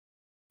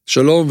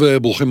שלום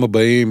וברוכים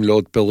הבאים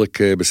לעוד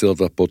פרק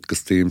בסדרת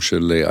הפודקאסטים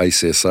של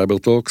ICS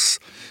CyberTalks,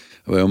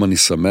 והיום אני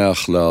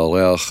שמח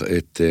לארח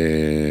את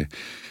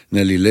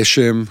נלי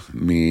לשם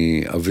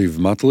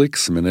מאביב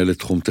מטריקס, מנהלת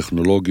תחום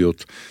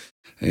טכנולוגיות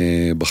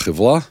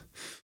בחברה.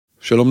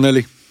 שלום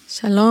נלי.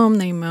 שלום,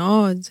 נעים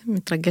מאוד,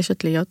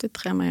 מתרגשת להיות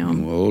איתכם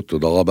היום. מאוד,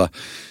 תודה רבה.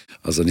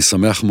 אז אני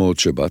שמח מאוד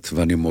שבאת,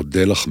 ואני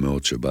מודה לך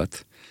מאוד שבאת.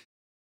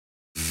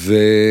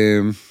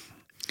 ואני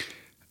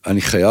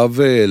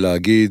חייב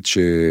להגיד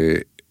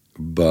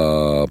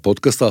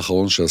שבפודקאסט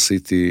האחרון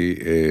שעשיתי,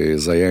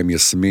 זה היה עם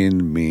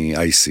יסמין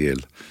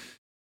מ-ICL.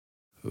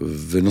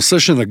 ונושא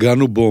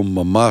שנגענו בו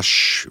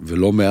ממש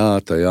ולא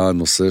מעט היה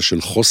הנושא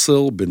של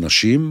חוסר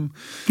בנשים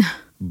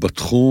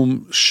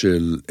בתחום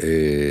של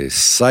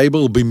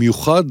סייבר,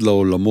 במיוחד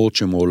לעולמות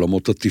שהם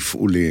העולמות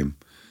התפעוליים.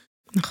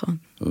 נכון.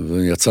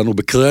 ויצאנו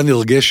בקריאה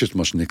נרגשת,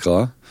 מה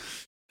שנקרא.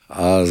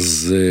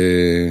 אז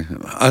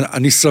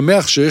אני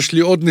שמח שיש לי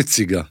עוד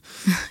נציגה.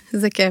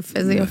 זה כיף,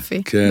 איזה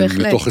יופי. כן,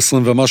 בהחלט. מתוך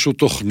 20 ומשהו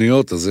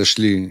תוכניות, אז יש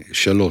לי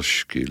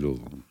 3, כאילו.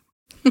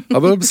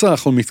 אבל בסדר,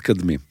 אנחנו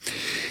מתקדמים.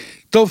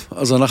 טוב,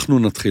 אז אנחנו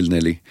נתחיל,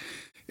 נלי.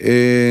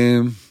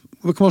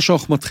 וכמו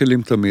שאנחנו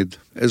מתחילים תמיד,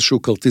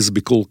 איזשהו כרטיס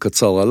ביקור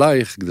קצר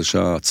עלייך, כדי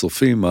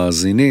שהצופים,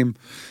 האזינים,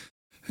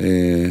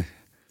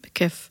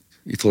 בכיף.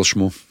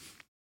 יתרשמו.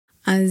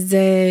 אז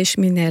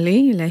שמי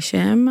נלי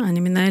לשם, אני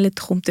מנהלת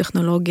תחום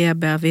טכנולוגיה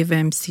באביב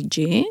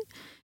MCG,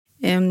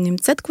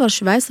 נמצאת כבר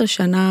 17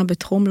 שנה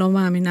בתחום, לא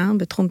מאמינה,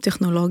 בתחום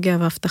טכנולוגיה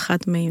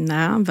והבטחת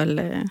מידע, אבל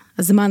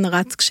הזמן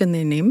רץ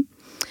כשנהנים.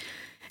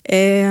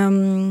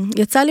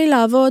 יצא לי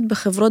לעבוד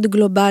בחברות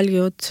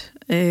גלובליות,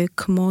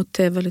 כמו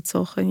טבע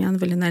לצורך העניין,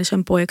 ולנהל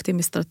שם פרויקטים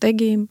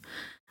אסטרטגיים.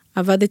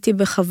 עבדתי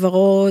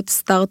בחברות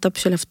סטארט-אפ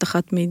של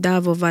הבטחת מידע,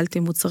 והובלתי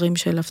מוצרים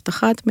של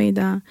הבטחת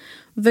מידע,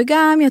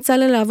 וגם יצא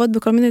לי לעבוד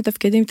בכל מיני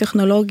תפקידים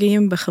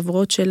טכנולוגיים,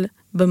 בחברות של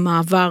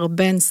במעבר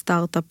בין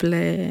סטארט-אפ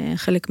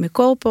לחלק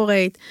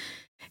מקורפורייט.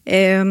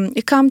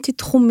 הקמתי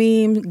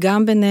תחומים,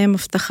 גם ביניהם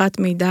הבטחת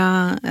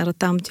מידע,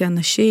 הרתמתי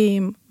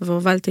אנשים,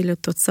 והובלתי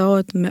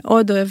לתוצאות,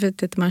 מאוד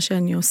אוהבת את מה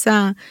שאני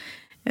עושה,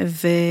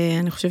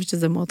 ואני חושבת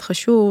שזה מאוד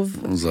חשוב.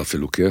 זה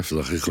אפילו כיף, זה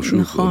הכי חשוב.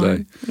 נכון,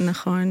 ודאי.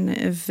 נכון.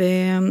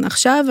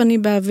 ועכשיו אני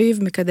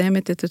באביב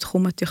מקדמת את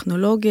תחום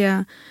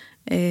הטכנולוגיה,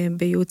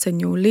 בייעוץ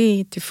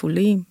הניהולי,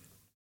 תפעולי.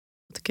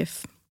 מאוד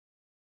כיף.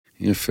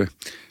 יפה.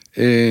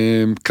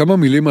 כמה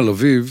מילים על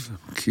אביב,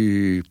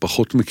 כי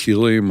פחות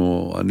מכירים,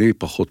 או אני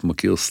פחות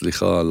מכיר,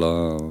 סליחה, על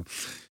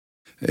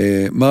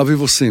מה אביב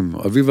עושים.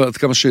 אביב, עד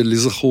כמה שלי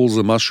זכור,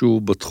 זה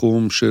משהו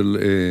בתחום של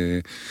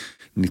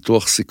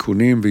ניתוח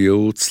סיכונים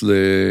וייעוץ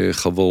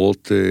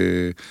לחברות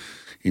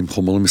עם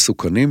חומרים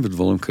מסוכנים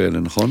ודברים כאלה,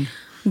 נכון?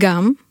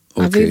 גם.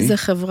 אביב זה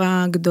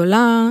חברה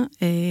גדולה,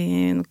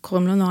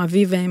 קוראים לנו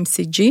אביב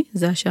MCG,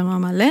 זה השם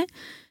המלא.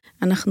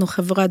 אנחנו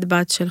חברת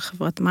בת של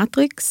חברת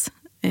מטריקס,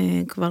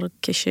 כבר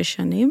כ6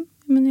 שנים,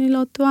 אם אני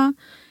לא טועה.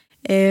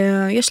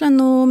 יש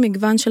לנו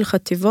מגוון של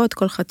חטיבות,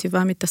 כל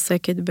חטיבה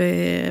מתעסקת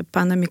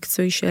בפן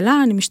המקצועי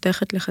שלה, אני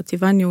משתייכת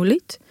לחטיבה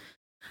ניהולית.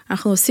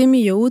 אנחנו עושים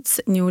ייעוץ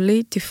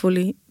ניהולי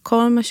תפעולי,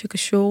 כל מה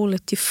שקשור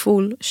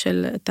לתפעול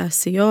של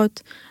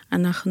תעשיות,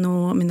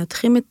 אנחנו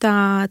מנתחים את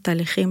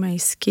התהליכים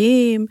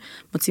העסקיים,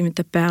 מוצאים את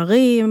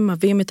הפערים,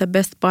 מביאים את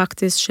ה-best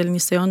practice של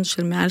ניסיון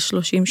של מעל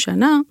 30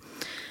 שנה,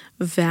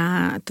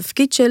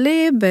 והתפקיד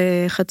שלי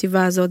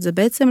בחטיבה הזאת זה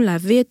בעצם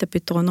להביא את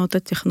הפתרונות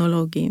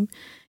הטכנולוגיים,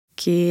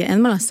 כי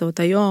אין מה לעשות,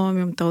 היום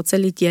אם אתה רוצה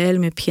להתייעל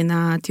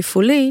מבחינה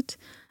תפעולית,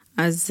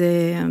 אז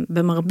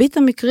במרבית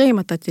המקרים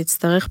אתה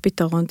תצטרך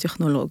פתרון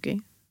טכנולוגי.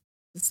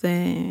 זה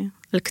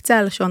על קצה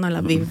הלשון על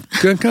אביב.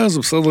 כן, כן, זה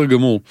בסדר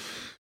גמור.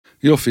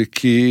 יופי,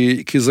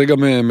 כי זה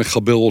גם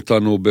מחבר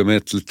אותנו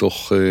באמת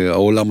לתוך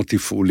העולם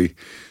התפעולי.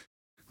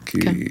 כי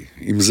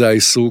אם זה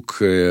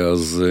העיסוק,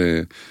 אז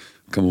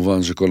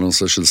כמובן שכל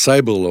הנושא של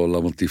סייבר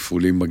לעולם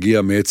התפעולי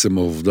מגיע מעצם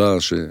העובדה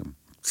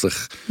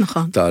שצריך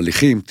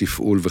תהליכים,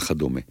 תפעול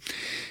וכדומה.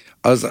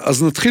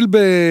 אז נתחיל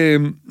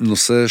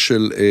בנושא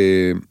של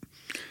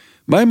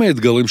מהם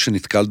האתגרים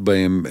שנתקלת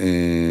בהם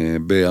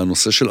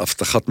בנושא של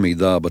הבטחת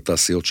מידע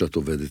בתעשיות שאת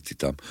עובדת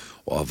איתם,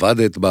 או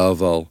עבדת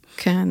בעבר?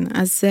 כן,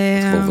 אז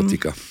את כבר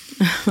ותיקה.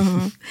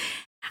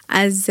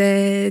 אז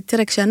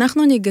תראה,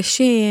 כשאנחנו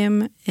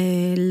ניגשים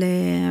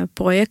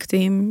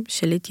לפרויקטים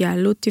של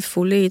התייעלות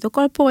תפעולית, או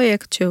כל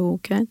פרויקט שהוא,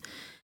 כן?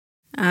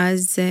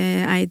 אז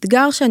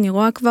האתגר שאני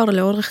רואה כבר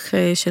לאורך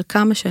של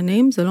כמה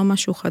שנים, זה לא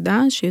משהו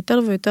חדש, יותר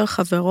ויותר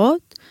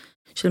חברות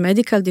של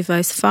מדיקל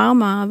דיווייס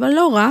פארמה, אבל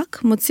לא רק,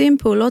 מוצאים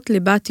פעולות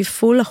ליבת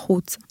תפעול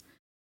החוצה.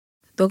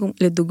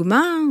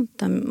 לדוגמה,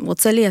 אתה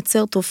רוצה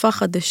לייצר תרופה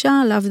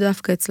חדשה, לאו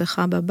דווקא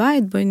אצלך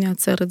בבית, בואי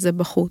נייצר את זה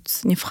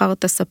בחוץ. נבחר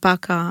את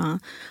הספק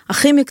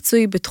הכי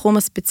מקצועי בתחום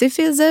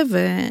הספציפי הזה,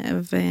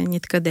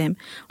 ונתקדם.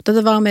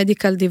 אותו דבר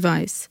מדיקל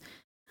דיווייס.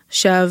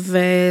 עכשיו,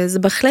 זה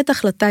בהחלט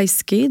החלטה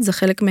עסקית, זה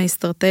חלק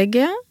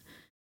מהאסטרטגיה,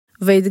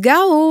 והאתגר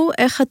הוא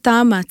איך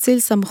אתה מאציל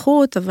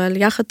סמכות, אבל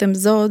יחד עם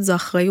זאת, זו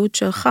אחריות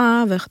שלך,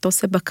 ואיך אתה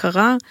עושה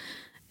בקרה,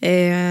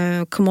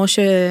 כמו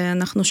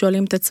שאנחנו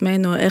שואלים את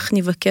עצמנו איך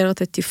נבקר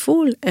את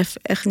התפעול,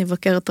 איך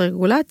נבקר את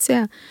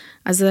הרגולציה,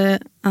 אז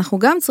אנחנו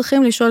גם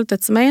צריכים לשאול את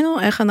עצמנו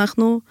איך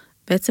אנחנו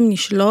בעצם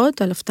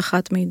נשלוט על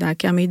הבטחת מידע,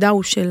 כי המידע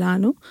הוא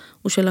שלנו,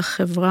 הוא של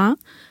החברה,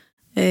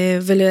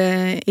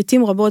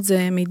 ולעיתים רבות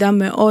זה מידע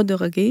מאוד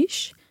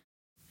רגיש,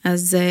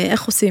 אז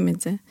איך עושים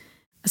את זה?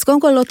 אז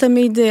קודם כל לא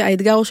תמיד,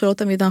 האתגר הוא שלא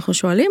תמיד אנחנו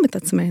שואלים את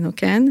עצמנו,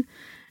 כן?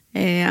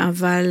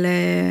 אבל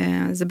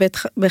זה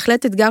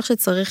בהחלט אתגר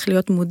שצריך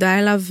להיות מודע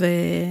אליו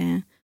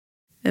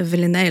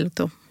ולנהל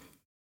אותו.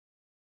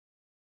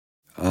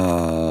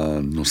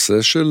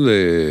 הנושא של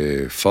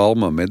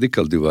פארמה,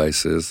 medical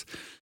devices,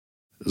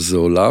 זה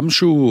עולם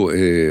שהוא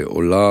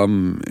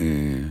עולם,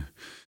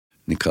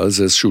 נקרא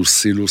לזה איזשהו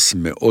סילוס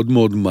מאוד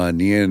מאוד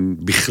מעניין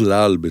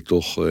בכלל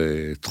בתוך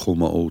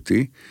תחום ה-OT.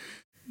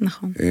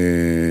 נכון.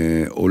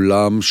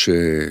 עולם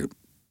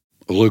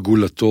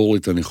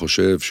רגולטורית, אני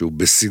חושב, שהוא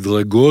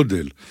בסדרי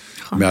גודל,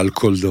 נכון. מעל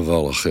כל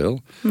דבר אחר.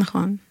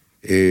 נכון.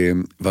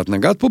 ואת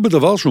נגעת פה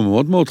בדבר שהוא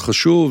מאוד מאוד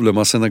חשוב,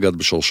 למעשה נגעת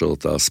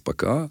בשרשרת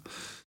ההספקה,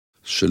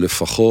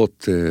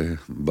 שלפחות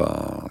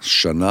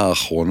בשנה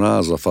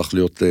האחרונה זה הפך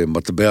להיות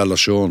מטבע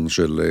לשון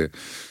של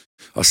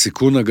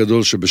הסיכון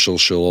הגדול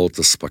שבשרשרות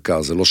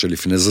הספקה. זה לא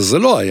שלפני זה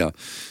לא היה.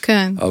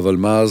 כן. אבל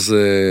מאז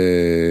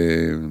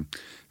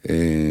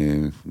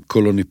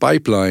קולוני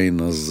פייפליין,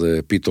 אז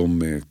פתאום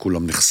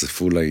כולם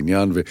נחשפו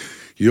לעניין,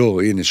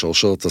 הנה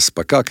שרשרת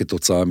הספקה,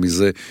 כתוצאה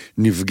מזה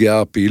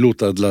נפגעה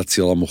הפעילות עד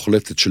לעצירה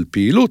מוחלטת של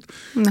פעילות.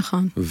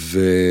 נכון.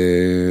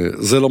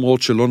 וזה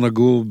למרות שלא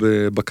נגעו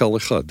בבקר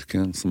אחד,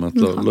 כן? זאת אומרת,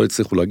 נכון. לא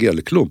הצליחו להגיע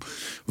לכלום.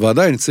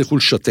 ועדיין הצליחו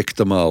לשתק את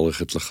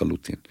המערכת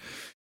לחלוטין.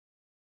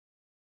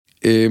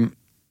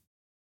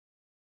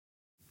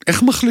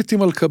 איך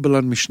מחליטים על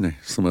קבלן משנה?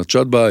 זאת אומרת,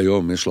 שאת באה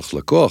היום, יש לך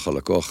לקוח,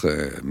 הלקוח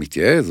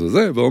מתייעץ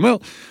וזה, ואומר,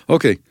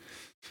 אוקיי,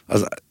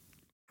 אז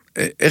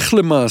איך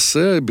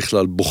למעשה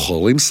בכלל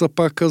בוחרים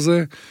ספק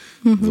כזה?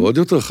 ועוד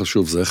יותר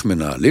חשוב, זה איך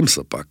מנהלים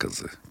ספק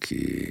כזה, כי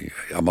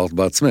אמרת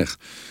בעצמך,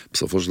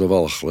 בסופו של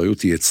דבר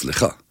האחריות היא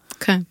אצלך.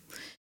 כן.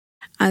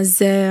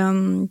 אז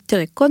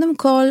תראה, קודם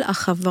כל,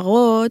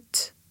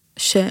 החברות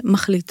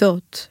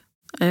שמחליטות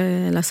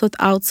לעשות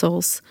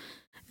outsource,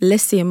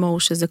 ל-CMO,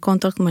 שזה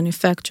Contract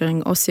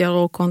Manufacturing, או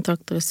CRO,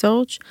 Contract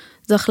Research,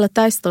 זו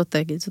החלטה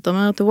אסטרטגית. זאת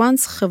אומרת,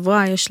 once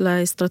חברה יש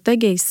לה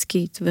אסטרטגיה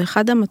עסקית,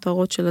 ואחד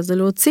המטרות שלה זה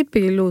להוציא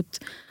פעילות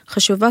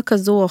חשובה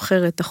כזו או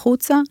אחרת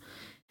החוצה,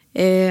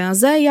 אז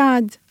זה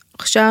היעד.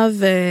 עכשיו,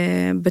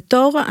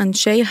 בתור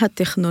אנשי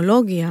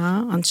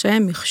הטכנולוגיה, אנשי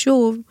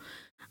המחשוב,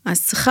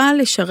 אז צריכה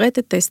לשרת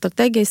את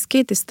האסטרטגיה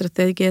העסקית,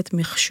 אסטרטגיית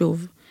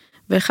מחשוב.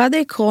 ואחד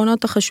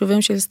העקרונות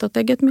החשובים של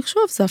אסטרטגיית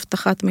מחשוב זה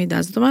הבטחת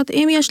מידע. זאת אומרת,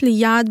 אם יש לי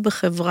יעד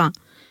בחברה,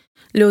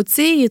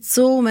 להוציא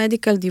ייצור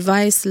medical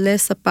device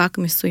לספק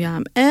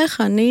מסוים,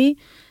 איך אני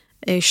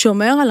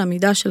שומר על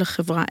המידע של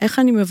החברה, איך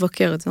אני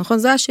מבקר את זה, נכון?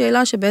 זו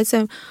השאלה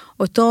שבעצם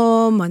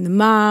אותו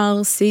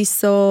מנמר,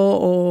 סיסו,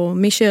 או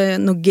מי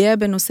שנוגע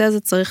בנושא הזה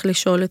צריך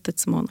לשאול את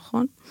עצמו,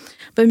 נכון?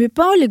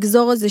 ומפה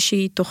לגזור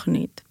איזושהי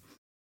תוכנית.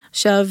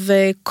 עכשיו,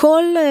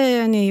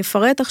 אני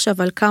אפרט עכשיו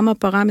על כמה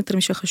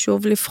פרמטרים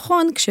שחשוב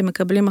לבחון,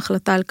 כשמקבלים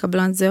החלטה על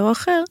קבלן זה או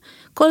אחר,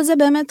 כל זה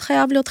באמת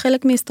חייב להיות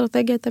חלק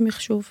מאסטרטגיית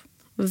המחשוב,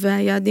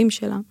 והיעדים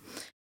שלה.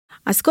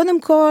 אז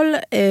קודם כל,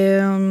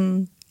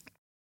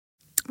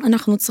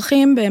 אנחנו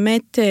צריכים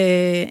באמת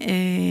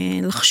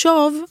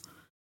לחשוב,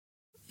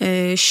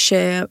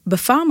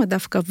 שבפארמה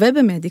דווקא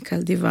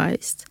ובמדיקל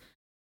דיווייס,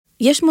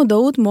 יש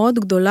מודעות מאוד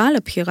גדולה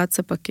לבחירת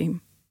ספקים,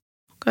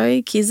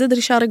 אוקיי? כי זו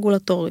דרישה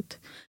רגולטורית.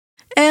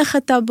 איך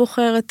אתה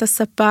בוחר את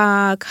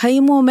הספק,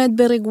 האם הוא עומד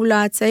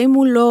ברגולציה, האם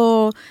הוא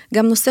לא,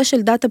 גם נושא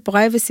של דאטה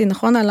פרייבסי,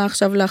 נכון, עלה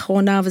עכשיו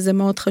לאחרונה, וזה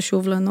מאוד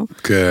חשוב לנו.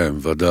 כן,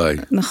 ודאי.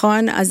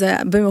 נכון, אז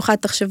במיוחד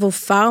תחשבו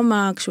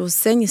פארמה, כשהוא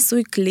עושה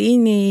ניסוי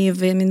קליני,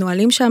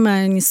 ומנוהלים שם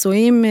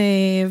ניסויים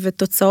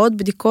ותוצאות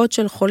בדיקות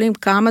של חולים,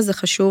 כמה זה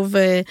חשוב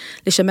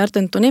לשמר את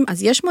הנתונים,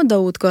 אז יש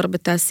מודעות כבר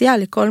בתעשייה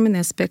לכל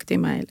מיני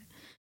אספקטים האלה.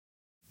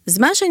 אז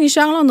מה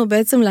שנשאר לנו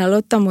בעצם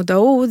להעלות את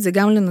המודעות, זה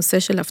גם לנושא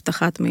של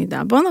הבטחת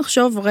מידע. בואו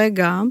נחשוב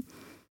רגע,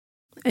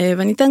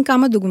 ואני אתן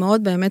כמה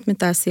דוגמאות באמת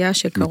מתעשייה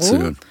שקרו,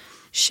 מצוין.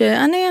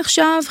 שאני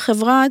עכשיו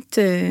חברת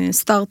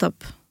סטארט-אפ,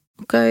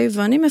 אוקיי?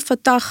 ואני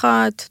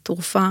מפתחת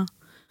תרופה,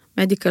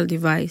 medical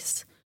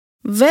device,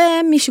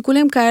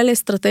 ומשיקולים כאלה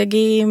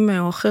אסטרטגיים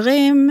או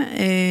אחרים,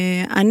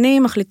 אני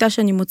מחליטה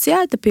שאני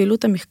מוציאה את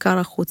הפעילות המחקר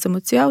החוץ,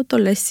 מוציאה אותו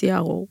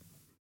ל-CRO.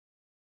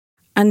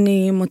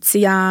 אני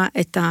מוציאה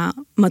את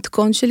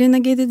המתכון שלי,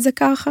 נגיד את זה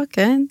ככה,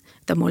 כן?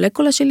 את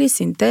המולקולה שלי,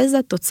 סינתזה,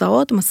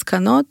 תוצאות,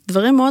 מסקנות,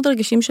 דברים מאוד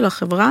רגישים של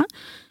החברה,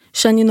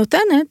 שאני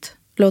נותנת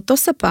לאותו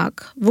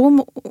ספק,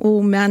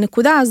 והוא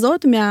מהנקודה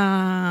הזאת,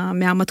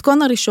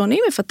 מהמתכון הראשוני,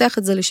 מפתח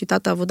את זה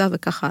לשיטת העבודה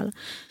וכך הלאה.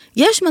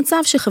 יש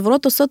מצב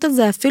שחברות עושות את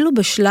זה אפילו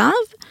בשלב,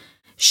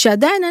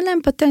 שעדיין אין להם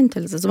פטנט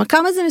על זה. זאת אומרת,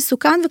 כמה זה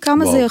מסוכן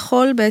וכמה זה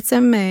יכול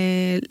בעצם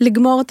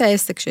לגמור את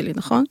העסק שלי,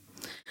 נכון?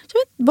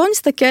 בואו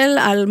נסתכל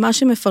על מה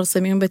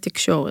שמפרסמים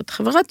בתקשורת.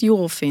 חברת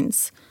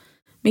יורופינס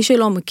מי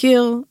שלא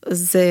מכיר,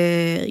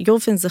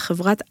 יורפין זה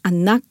חברת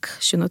ענק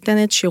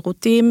שנותנת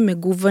שירותים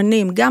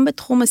מגוונים, גם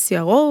בתחום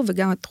ה-CRO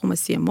וגם בתחום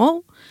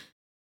ה-CMO,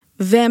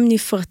 והם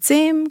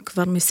נפרצים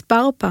כבר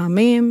מספר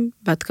פעמים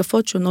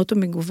בהתקפות שונות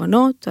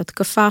ומגוונות.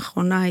 ההתקפה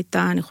האחרונה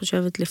הייתה, אני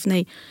חושבת,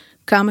 לפני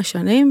כמה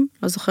שנים,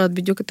 לא זוכרת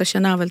בדיוק את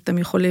השנה, אבל אתם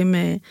יכולים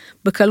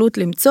בקלות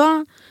למצוא.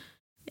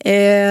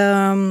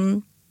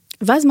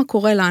 ואז מה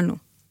קורה לנו?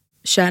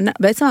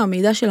 בעצם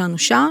המידע שלנו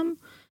שם,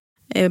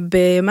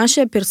 במה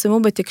שפרסמו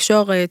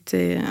בתקשורת,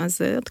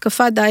 אז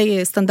התקפה די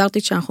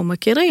סטנדרטית שאנחנו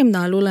מכירים,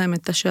 נעלו להם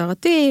את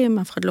השערתים,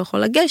 אף אחד לא יכול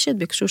לגשת,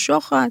 ביקשו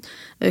שוחד,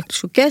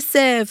 ביקשו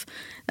כסף,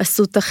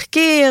 עשו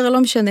תחקיר, לא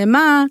משנה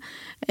מה,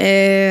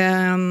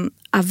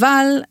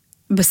 אבל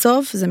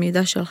בסוף זה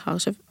מידע שלך.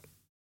 עכשיו,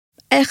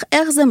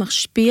 איך זה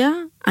משפיע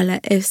על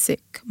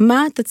העסק?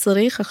 מה אתה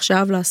צריך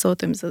עכשיו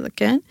לעשות עם זה,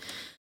 כן?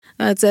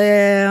 אז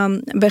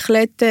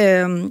בהחלט,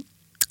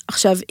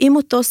 עכשיו, אם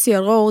אותו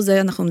CRO,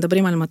 זה אנחנו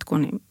מדברים על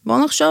מתכונים.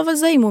 בואו נחשוב על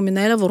זה אם הוא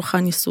מנהל עבורך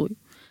ניסוי.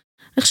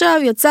 עכשיו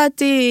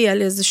יצאתי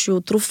על איזושהי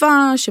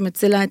תרופה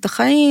שמצילה את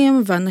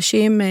החיים,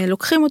 ואנשים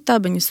לוקחים אותה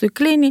בניסוי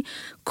קליני,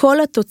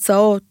 כל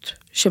התוצאות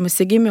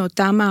שמשיגים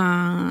מאותם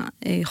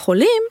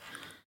החולים,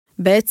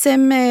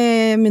 בעצם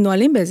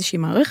מנוהלים באיזושהי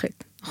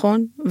מערכת,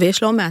 נכון?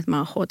 ויש לא מעט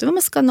מערכות,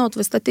 ומסקנות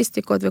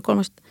וסטטיסטיקות וכל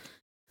מה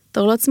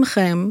תראו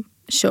לעצמכם,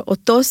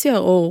 שאותו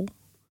CRO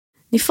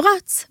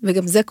נפרץ,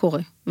 וגם זה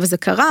קורה. וזה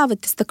קרה,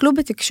 ותסתכלו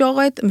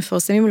בתקשורת,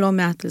 מפרסמים לא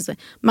מעט לזה.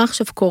 מה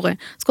עכשיו קורה?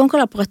 אז קודם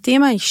כל,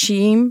 הפרטים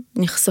האישיים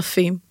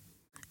נחשפים.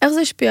 איך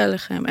זה השפיע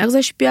עליכם? איך זה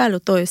השפיע על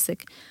אותו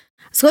עסק?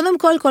 אז קודם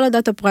כל, כל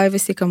הדאטה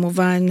פרייבסי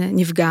כמובן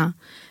נפגע.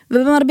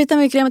 ובמרבית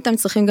המקרים אתם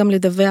צריכים גם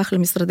לדווח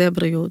למשרדי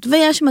הבריאות.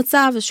 ויש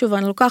מצב, ושוב,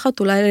 אני לוקחת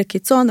אולי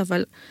לקיצון,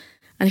 אבל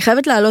אני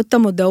חייבת להעלות את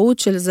המודעות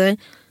של זה,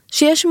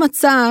 שיש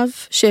מצב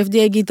ש-FDA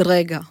יגיד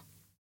רגע,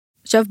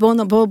 עכשיו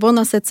בואו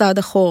נעשה צעד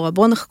אחורה,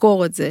 בואו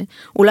נחקור את זה,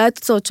 אולי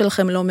התוצאות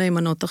שלכם לא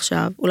מהימנות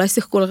עכשיו, אולי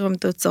שיחקו לכם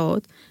את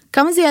התוצאות,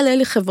 כמה זה יעלה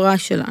לחברה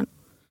שלנו?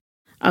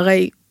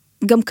 הרי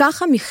גם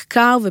ככה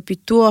מחקר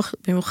ופיתוח,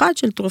 במיוחד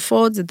של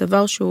תרופות, זה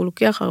דבר שהוא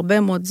לוקח הרבה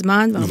מאוד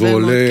זמן, והרבה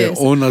מאוד כסף. ועולה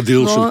הון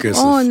אדיר של כסף.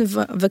 הון,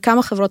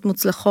 וכמה חברות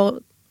מוצלחות,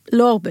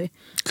 לא הרבה.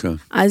 כן.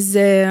 אז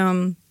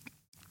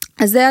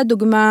זה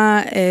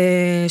הדוגמה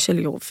של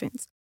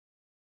יורפינס.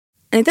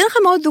 אני אתן לכם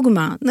עוד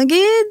דוגמה,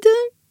 נגיד,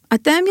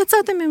 אתם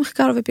יצאתם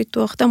ממחקר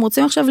ופיתוח, אתם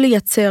רוצים עכשיו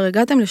לייצר,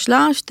 הגעתם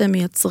לשלב שאתם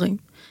מייצרים.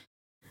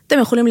 אתם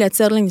יכולים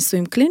לייצר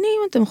לניסויים קליניים,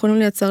 אתם יכולים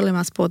לייצר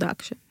למאס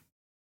פרודקשן.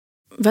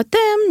 ואתם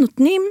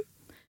נותנים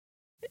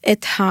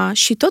את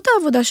השיטות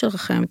העבודה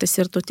שלכם, את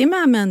הסרטוטים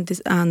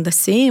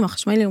ההנדסיים,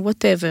 החשמליים,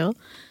 whatever,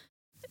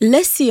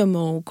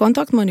 ל-CMO,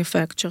 Contract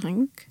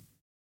Manufacturing,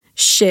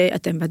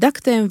 שאתם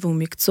בדקתם, והוא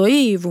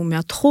מקצועי, והוא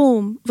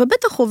מהתחום,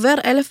 ובטח עובר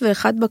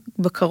 1,001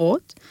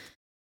 בקרות,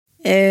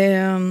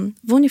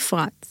 והוא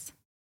נפרץ.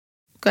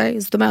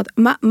 אוקיי? זאת אומרת,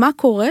 מה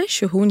קורה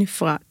שהוא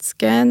נפרץ?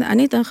 כן?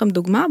 אני אתן לכם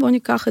דוגמה, בואו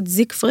ניקח את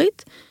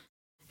זיגפריד,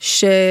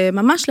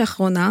 שממש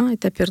לאחרונה,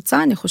 את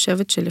הפרצה, אני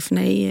חושבת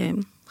שלפני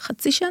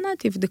חצי שנה,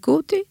 תבדקו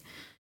אותי,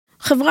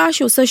 חברה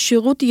שעושה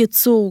שירות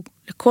ייצור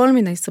לכל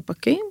מיני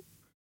ספקים,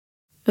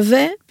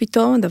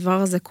 ופתאום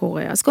הדבר הזה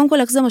קורה. אז קודם כל,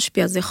 איך זה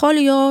משפיע? זה יכול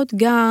להיות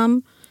גם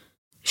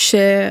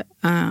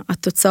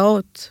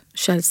שהתוצאות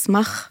שעל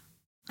סמך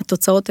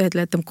התוצאות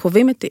האלה, אתם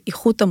קובעים את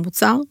איכות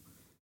המוצר,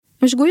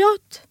 הן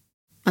שגויות.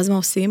 אז מה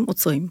עושים?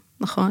 עוצרים,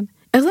 נכון?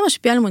 איך זה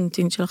משפיע על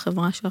מוניטין של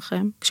החברה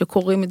שלכם,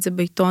 כשקוראים את זה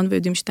בעיתון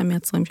ויודעים שאתם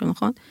מייצרים שם,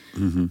 נכון?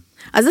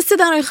 אז זה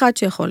סצנריו אחד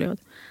שיכול להיות.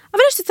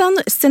 אבל יש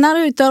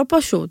סצנריו יותר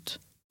פשוט.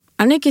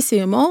 אני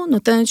כ-CMO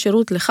נותנת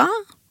שירות לך,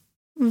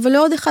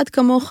 ולעוד אחד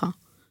כמוך.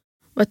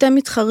 ואתם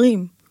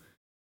מתחרים.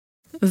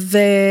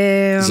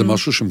 זה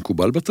משהו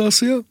שמקובל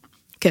בתעשייה?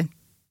 כן.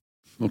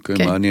 אוקיי,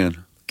 כן. מעניין.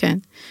 כן.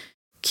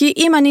 כי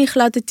אם אני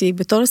החלטתי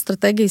בתור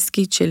אסטרטגיה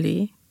עסקית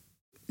שלי,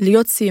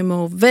 להיות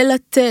CMO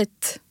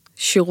ולתת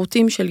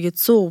שירותים של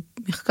ייצור,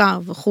 מחקר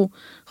וכו',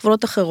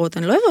 חברות אחרות,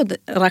 אני לא אעבוד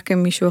רק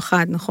עם מישהו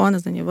אחד, נכון?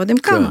 אז אני אעבוד עם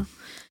כמה.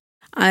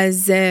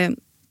 אז,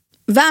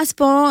 ואז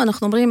פה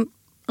אנחנו אומרים,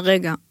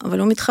 רגע, אבל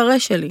הוא מתחרה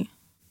שלי,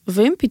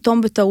 ואם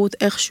פתאום בטעות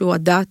איכשהו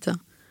הדאטה,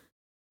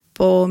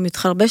 פה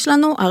מתחרבש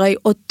לנו, הרי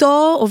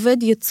אותו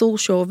עובד ייצור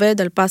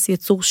שעובד על פס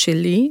ייצור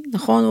שלי,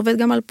 נכון? עובד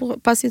גם על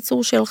פס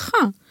ייצור שלך.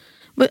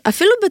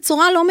 אפילו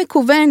בצורה לא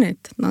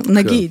מקוונת,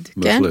 נגיד,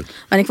 כן?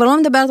 ואני כבר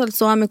לא מדברת על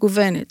צורה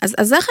מקוונת.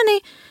 אז איך אני,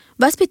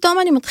 ואז פתאום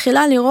אני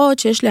מתחילה לראות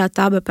שיש לי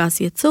האטה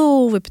בפס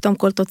ייצור, ופתאום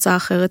כל תוצאה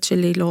אחרת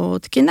שלי לא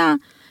תקינה,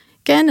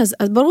 כן? אז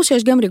ברור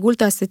שיש גם ריגול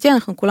תעשייתי,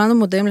 אנחנו כולנו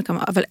מודעים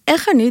לכמה, אבל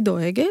איך אני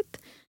דואגת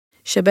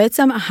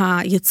שבעצם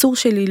הייצור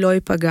שלי לא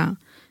ייפגע,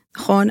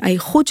 נכון?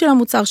 האיכות של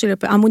המוצר שלי,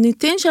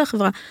 המוניטין של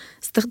החברה,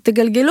 אז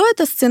תגלגלו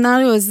את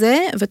הסצנריו הזה,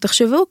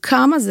 ותחשבו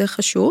כמה זה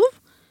חשוב,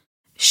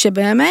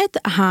 שבאמת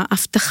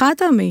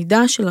ההבטחת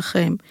המידע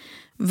שלכם,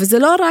 וזה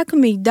לא רק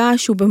מידע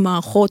שהוא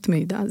במערכות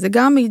מידע, זה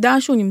גם מידע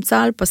שהוא נמצא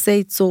על פסי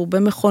ייצור,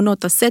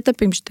 במכונות,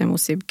 הסטאפים שאתם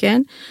עושים,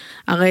 כן?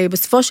 הרי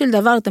בסופו של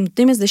דבר אתם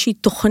נותנים איזושהי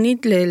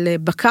תוכנית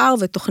לבקר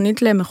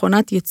ותוכנית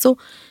למכונת ייצור,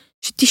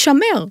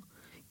 שתשמר,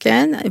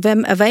 כן?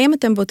 והאם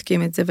אתם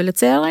בודקים את זה?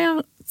 ולצערי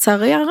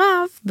לצערי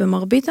הרב,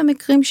 במרבית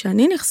המקרים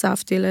שאני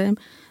נחשפתי להם,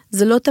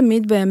 זה לא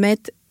תמיד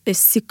באמת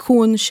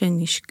סיכון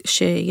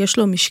שיש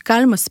לו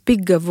משקל מספיק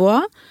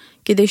גבוה,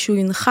 כדי שהוא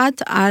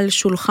ינחת על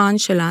שולחן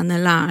של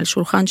ההנהלה, על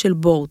שולחן של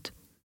בורד.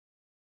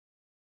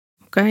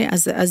 אוקיי?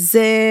 אז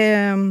זה...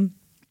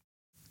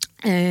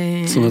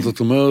 זאת אומרת, את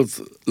אומרת,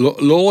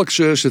 לא רק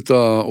שיש את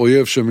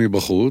האויב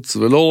שמבחוץ,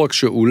 ולא רק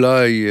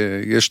שאולי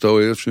יש את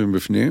האויב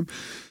שמבפנים,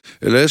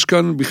 אלא יש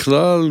כאן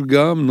בכלל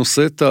גם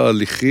נושא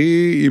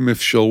תהליכי עם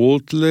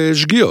אפשרות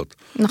לשגיאות.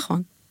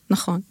 נכון,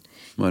 נכון.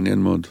 מעניין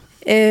מאוד.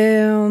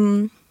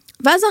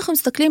 ואז אנחנו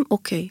מסתכלים,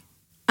 אוקיי,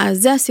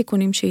 אז זה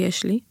הסיכונים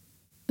שיש לי,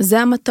 זה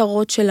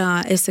המטרות של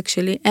העסק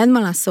שלי, אין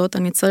מה לעשות,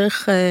 אני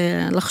צריך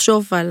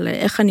לחשוב על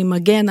איך אני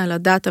מגן על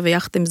הדאטה,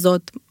 ויחד עם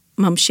זאת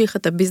ממשיך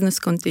את הביזנס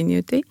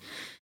קונטיניוטי.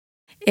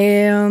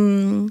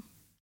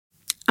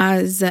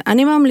 אז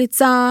אני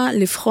ממליצה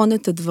לבחון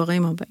את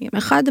הדברים הבאים.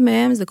 אחד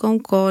מהם זה קודם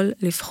כל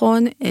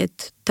לבחון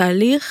את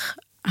תהליך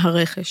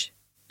הרכש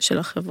של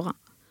החברה.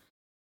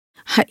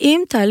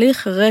 האם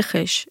תהליך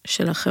רכש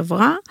של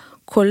החברה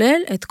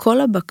כולל את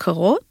כל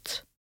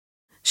הבקרות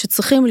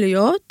שצריכים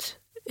להיות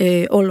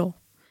או לא.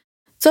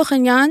 לצורך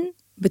העניין,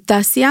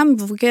 בתעשייה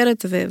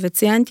מבוקרת,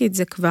 וציינתי את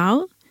זה כבר,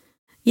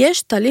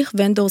 יש תהליך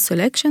vendor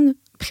selection,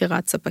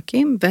 בחירת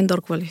ספקים, vendor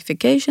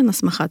qualification,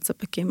 הסמכת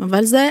ספקים,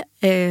 אבל זה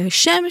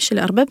שם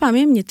שלהרבה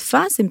פעמים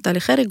נתפס עם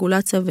תהליכי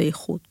רגולציה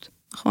ואיכות,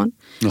 נכון?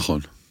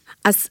 נכון.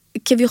 אז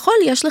כביכול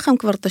יש לכם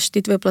כבר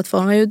תשתית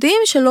ופלטפורמה, יודעים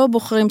שלא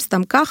בוחרים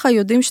סתם ככה,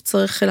 יודעים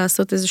שצריך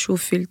לעשות איזשהו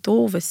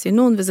פילטור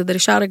וסינון, וזו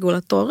דרישה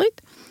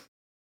רגולטורית,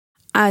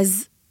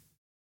 אז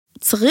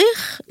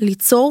צריך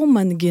ליצור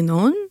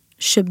מנגנון,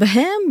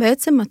 שבהם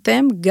בעצם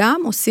אתם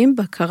גם עושים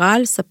בקרה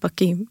על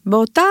ספקים,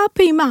 באותה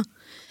פעימה,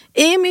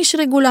 אם יש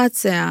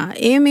רגולציה,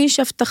 אם יש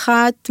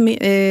הבטחת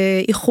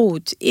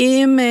איכות,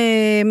 אם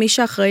מי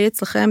שאחראי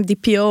אצלכם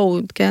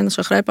DPO, כן,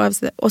 שאחראי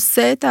פרייבסי,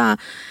 עושה את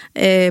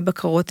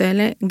הבקרות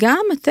האלה,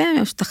 גם אתם,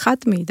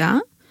 הבטחת מידע,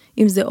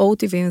 אם זה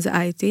OT ואם זה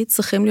IT,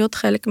 צריכים להיות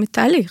חלק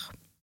מתהליך.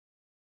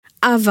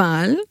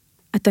 אבל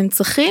אתם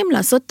צריכים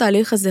לעשות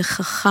תהליך הזה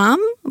חכם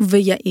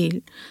ויעיל,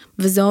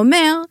 וזה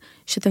אומר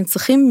שאתם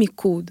צריכים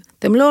מיקוד.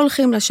 אתם לא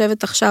הולכים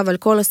לשבת עכשיו על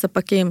כל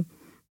הספקים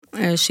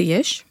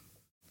שיש,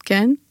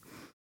 כן?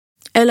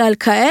 אלא על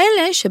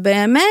כאלה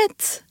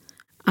שבאמת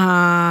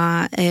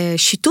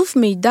השיתוף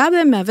מידע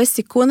בהם מהווה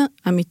סיכון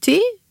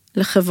אמיתי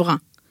לחברה,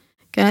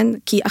 כן?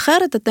 כי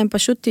אחרת אתם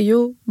פשוט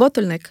תהיו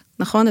בוטלנק,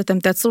 נכון? אתם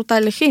תעצרו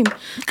תהליכים,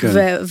 כן.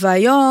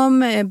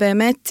 והיום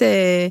באמת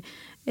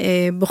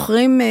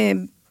בוחרים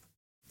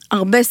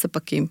הרבה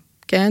ספקים,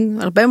 כן?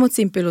 הרבה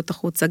מוצאים פעילות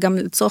החוצה, גם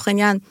לצורך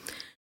העניין,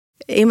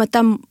 אם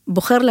אתה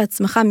בוחר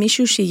לעצמך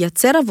מישהו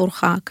שייצר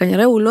עבורך,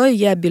 כנראה הוא לא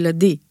יהיה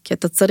בלעדי, כי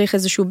אתה צריך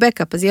איזשהו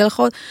בקאפ, אז יהיה לך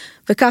עוד,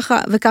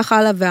 וככה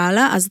הלאה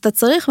והלאה, אז אתה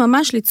צריך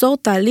ממש ליצור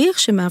תהליך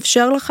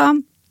שמאפשר לך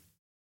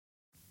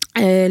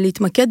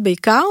להתמקד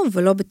בעיקר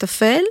ולא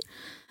בתפל,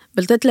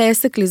 ולתת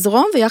לעסק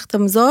לזרום, ויחד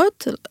עם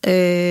זאת,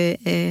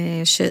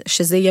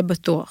 שזה יהיה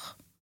בטוח.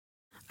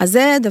 אז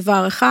זה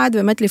דבר אחד,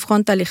 באמת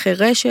לבחון תהליכי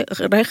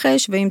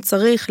רכש, ואם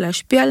צריך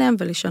להשפיע עליהם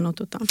ולשנות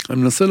אותם.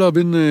 אני מנסה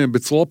להבין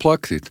בצורה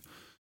פרקטית.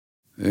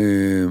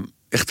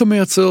 איך אתה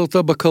מייצר את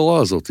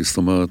הבקרה הזאת? זאת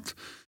אומרת,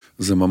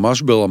 זה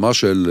ממש ברמה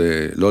של,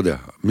 לא יודע,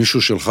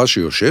 מישהו שלך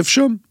שיושב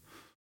שם?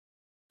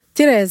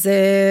 תראה,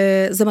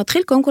 זה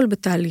מתחיל קודם כל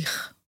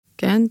בתהליך,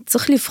 כן?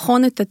 צריך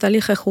לבחון את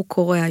התהליך איך הוא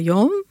קורה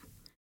היום,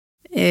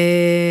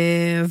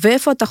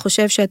 ואיפה אתה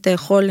חושב שאתה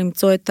יכול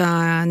למצוא את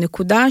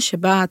הנקודה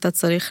שבה אתה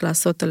צריך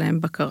לעשות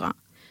עליהם בקרה.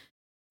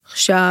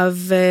 עכשיו,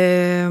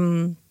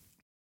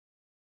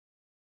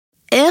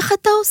 איך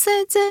אתה עושה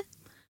את זה?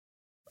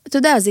 אתה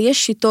יודע, אז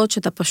יש שיטות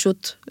שאתה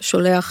פשוט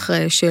שולח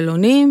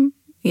שאלונים,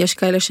 יש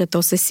כאלה שאתה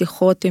עושה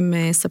שיחות עם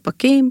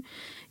ספקים,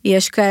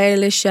 יש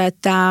כאלה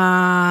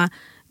שאתה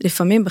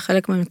לפעמים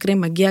בחלק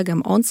מהמקרים מגיע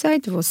גם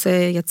אונסייט,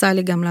 יצא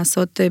לי גם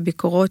לעשות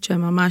ביקורות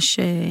שהן ממש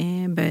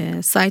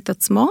בסייט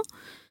עצמו.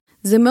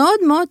 זה מאוד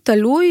מאוד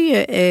תלוי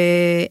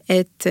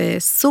את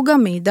סוג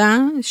המידע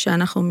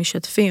שאנחנו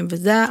משתפים,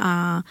 וזה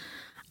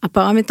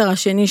הפרמטר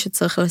השני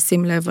שצריך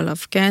לשים לב עליו,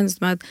 כן?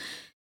 זאת אומרת,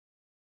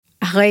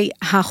 הרי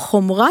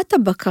החומרת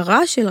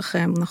הבקרה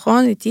שלכם,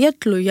 נכון? היא תהיה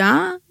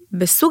תלויה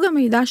בסוג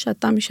המידע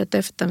שאתה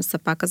משתף את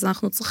הספק, אז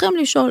אנחנו צריכים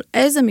לשאול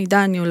איזה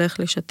מידע אני הולך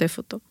לשתף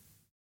אותו.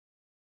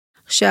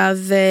 עכשיו,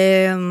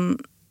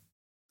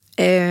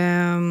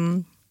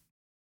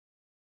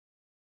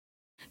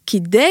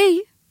 כדי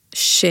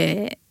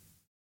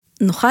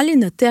שנוכל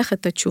לנתח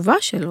את התשובה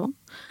שלו,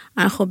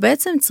 אנחנו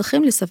בעצם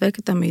צריכים לספק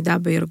את המידע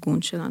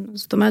בארגון שלנו.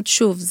 זאת אומרת,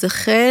 שוב, זה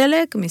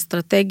חלק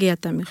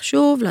מאסטרטגיית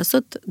המחשוב,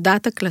 לעשות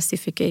דאטה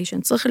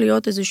קלסיפיקיישן. צריך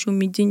להיות איזושהי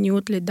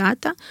מדיניות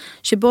לדאטה,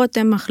 שבו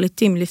אתם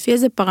מחליטים לפי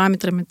איזה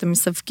פרמטרים אתם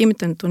מספקים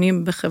את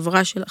הנתונים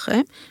בחברה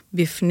שלכם,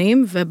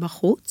 בפנים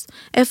ובחוץ,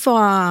 איפה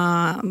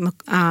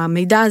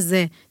המידע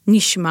הזה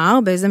נשמר,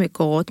 באיזה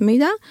מקורות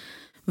מידע,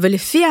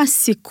 ולפי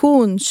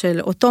הסיכון של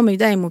אותו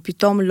מידע, אם הוא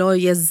פתאום לא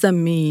יהיה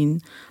זמין,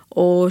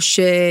 או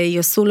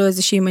שיעשו לו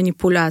איזושהי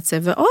מניפולציה,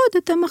 ועוד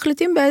אתם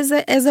מחליטים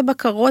באיזה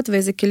בקרות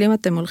ואיזה כלים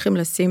אתם הולכים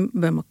לשים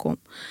במקום.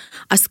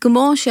 אז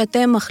כמו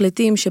שאתם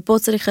מחליטים שפה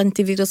צריך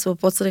אנטיווירוס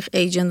ופה צריך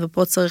אייג'נט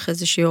ופה צריך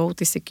איזושהי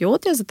OT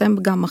סקיוריטי, אז אתם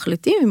גם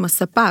מחליטים עם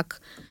הספק,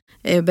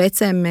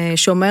 בעצם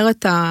שומר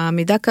את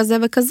המידע כזה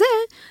וכזה,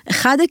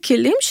 אחד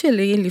הכלים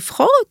שלי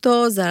לבחור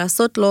אותו זה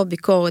לעשות לו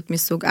ביקורת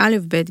מסוג א',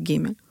 ב', ג'.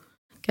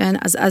 כן,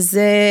 אז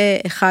זה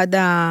אחד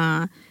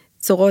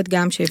הצורות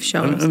גם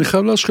שאפשר לעשות. אני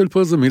חייב להשחיל פה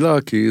איזה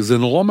מילה, כי זה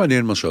נורא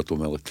מעניין מה שאת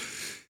אומרת.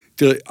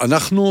 תראי,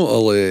 אנחנו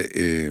הרי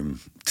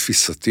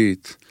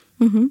תפיסתית,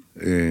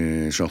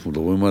 שאנחנו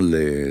מדברים על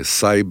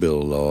סייבר,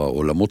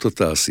 לעולמות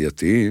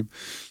התעשייתיים,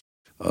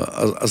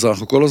 אז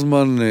אנחנו כל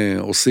הזמן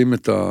עושים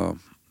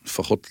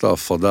לפחות את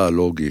ההפרדה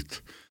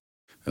הלוגית,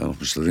 אנחנו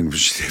משתדלים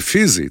שתהיה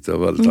פיזית,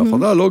 אבל את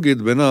ההפרדה הלוגית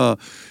בין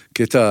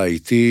הקטע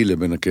ה-IT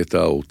לבין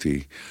הקטע ה-OT.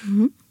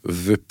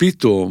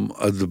 ופתאום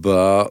את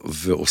באה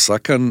ועושה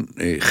כאן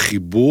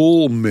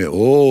חיבור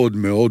מאוד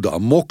מאוד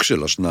עמוק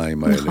של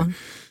השניים האלה. נכון.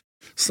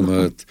 זאת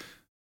אומרת,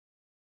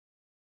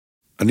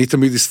 אני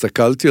תמיד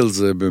הסתכלתי על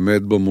זה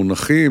באמת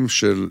במונחים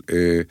של,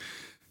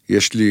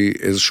 יש לי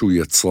איזשהו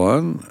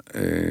יצרן,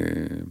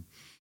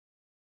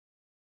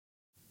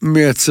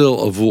 מייצר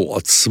עבור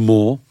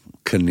עצמו,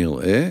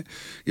 כנראה,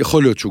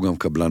 יכול להיות שהוא גם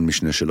קבלן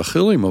משנה של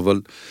אחרים,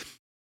 אבל,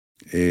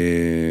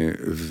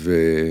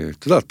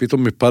 ואתה יודעת,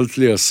 פתאום הפלת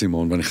לי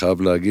הסימון, ואני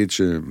חייב להגיד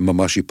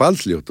שממש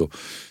הפלת לי אותו,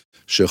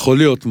 שיכול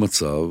להיות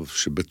מצב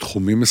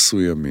שבתחומים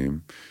מסוימים,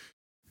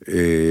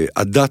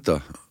 הדאטה,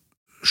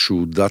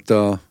 שהוא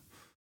דאטה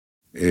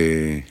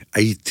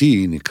IT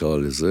נקרא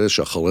לזה,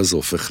 שאחרי זה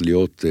הופך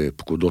להיות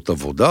פקודות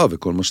עבודה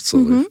וכל מה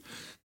שצריך,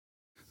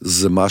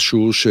 זה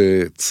משהו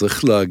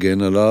שצריך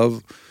להגן עליו,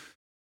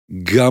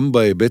 גם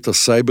בהיבט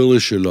הסייברי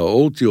של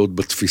האותיות,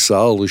 בתפיסה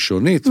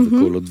הראשונית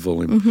וכל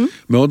הדברים.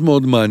 מאוד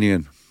מאוד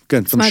מעניין.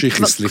 כן,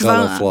 תמשיכי, סליחה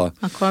על ההפרעה.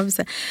 הכל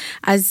בסדר.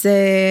 אז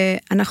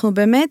אנחנו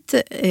באמת,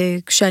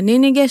 כשאני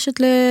ניגשת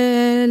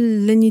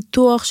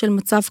לניתוח של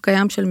מצב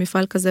קיים של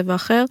מפעל כזה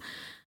ואחר,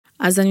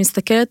 אז אני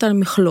מסתכלת על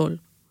מכלול.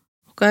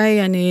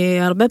 אוקיי? אני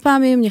הרבה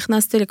פעמים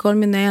נכנסתי לכל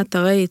מיני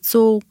אתרי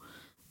ייצור,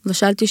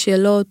 ושאלתי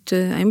שאלות,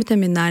 האם אתם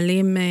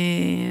מנהלים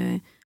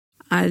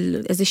על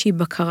איזושהי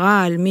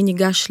בקרה, על מי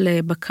ניגש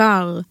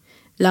לבקר,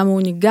 למה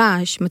הוא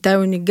ניגש, מתי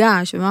הוא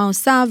ניגש, ומה הוא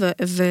עושה,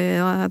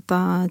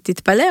 ואתה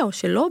תתפלא, או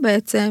שלא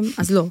בעצם,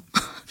 אז לא.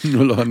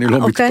 לא, אני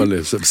לא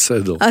מתפלא, זה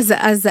בסדר.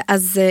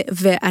 אז,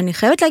 ואני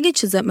חייבת להגיד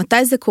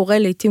מתי זה קורה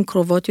לעתים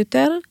קרובות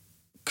יותר,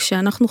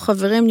 כשאנחנו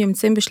חברים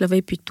נמצאים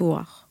בשלבי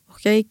פיתוח.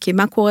 אוקיי? כי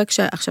מה קורה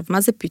עכשיו,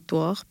 מה זה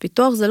פיתוח?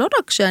 פיתוח זה לא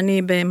רק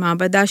כשאני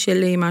במעבדה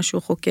שלי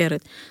משהו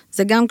חוקרת,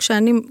 זה גם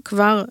כשאני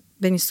כבר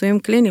בניסויים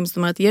קליניים, זאת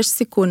אומרת, יש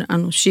סיכון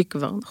אנושי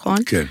כבר, נכון?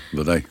 כן,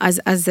 ודאי.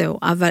 אז זהו,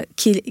 אבל,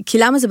 כי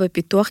למה זה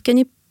בפיתוח? כי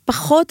אני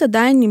פחות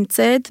עדיין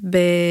נמצאת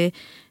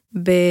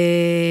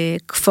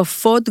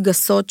בכפפות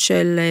גסות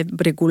של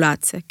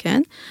רגולציה,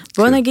 כן?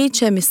 בוא נגיד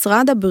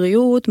שמשרד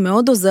הבריאות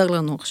מאוד עוזר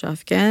לנו עכשיו,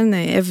 כן?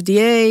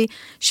 FDA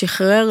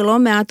שחרר לא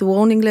מעט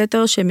warning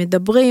letter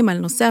שמדברים על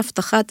נושא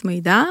הבטחת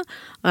מידע,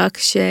 רק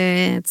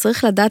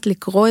שצריך לדעת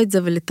לקרוא את זה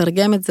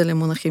ולתרגם את זה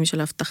למונחים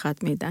של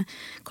הבטחת מידע.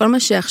 כל מה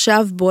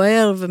שעכשיו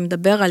בוער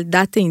ומדבר על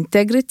data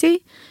integrity,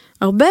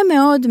 הרבה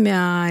מאוד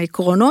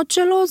מהעקרונות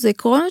שלו, זה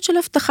עקרונות של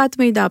הבטחת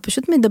מידע,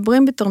 פשוט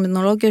מדברים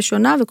בטרמינולוגיה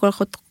שונה, וכל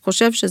אחד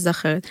חושב שזה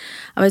אחרת.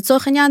 אבל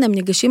לצורך העניין, הם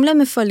ניגשים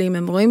למפעלים,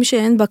 הם רואים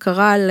שאין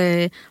בקרה על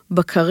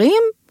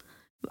בקרים,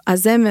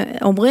 אז הם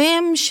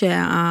אומרים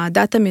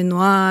שהדאטה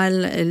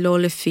מנוהל לא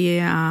לפי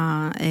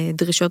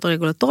הדרישות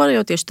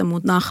הרגולטוריות, יש את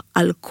המונח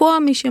אלקוע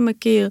מי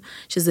שמכיר,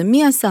 שזה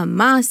מי עשה,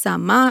 מה עשה,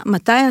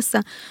 מתי עשה,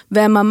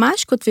 והם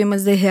ממש כותבים על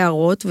זה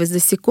הערות, וזה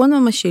סיכון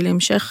ממשי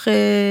להמשך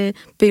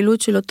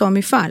פעילות של אותו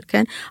מפעל,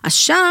 כן? אז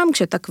שם,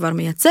 כשאתה כבר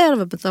מייצר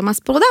ובמס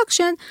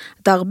פרודקשן,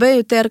 אתה הרבה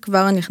יותר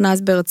כבר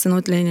נכנס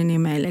ברצינות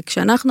לעניינים האלה.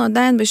 כשאנחנו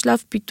עדיין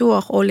בשלב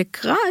פיתוח או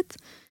לקראת,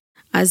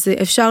 אז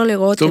אפשר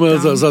לראות זאת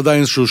אומרת, זה עדיין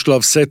איזשהו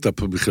שלב סטאפ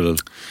בכלל.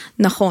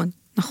 נכון,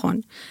 נכון.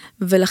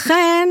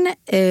 ולכן,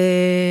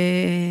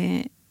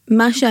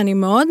 מה שאני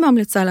מאוד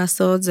ממליצה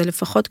לעשות, זה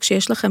לפחות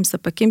כשיש לכם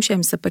ספקים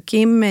שהם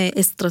ספקים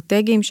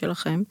אסטרטגיים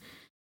שלכם,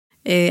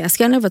 אז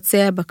כן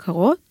לבצע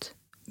בקרות,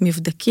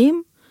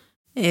 מבדקים,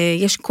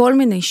 יש כל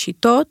מיני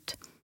שיטות,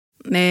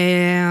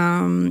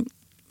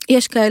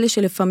 יש כאלה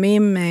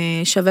שלפעמים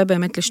שווה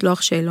באמת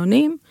לשלוח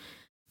שאלונים,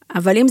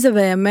 אבל אם זה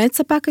באמת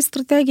ספק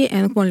אסטרטגי,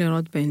 אין כמו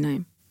לראות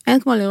בעיניים. אין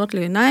כמו לראות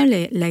לעיניים,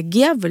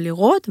 להגיע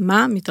ולראות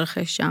מה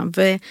מתרחש שם.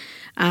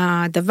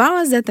 והדבר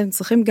הזה אתם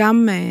צריכים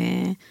גם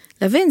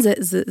להבין,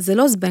 זה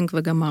לא זבנק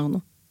וגמרנו.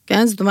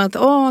 כן? זאת אומרת,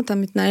 או אתה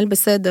מתנהל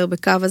בסדר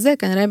בקו הזה,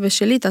 כנראה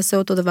בשלי תעשה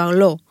אותו דבר,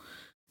 לא.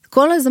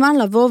 כל הזמן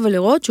לבוא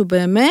ולראות שהוא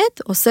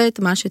באמת עושה את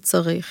מה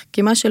שצריך.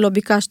 כי מה שלא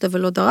ביקשת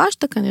ולא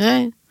דרשת,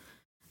 כנראה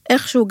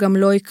איכשהו גם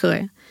לא יקרה.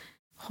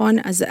 נכון?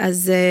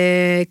 אז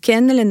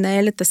כן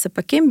לנהל את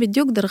הספקים,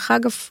 בדיוק דרך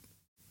אגב,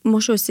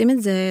 כמו שעושים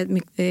את זה,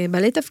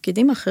 בעלי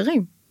תפקידים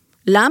אחרים.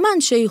 למה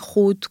אנשי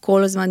איכות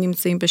כל הזמן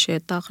נמצאים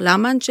בשטח?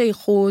 למה אנשי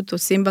איכות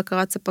עושים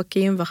בקרת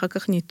ספקים ואחר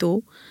כך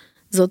ניתור?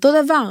 זה אותו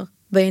דבר.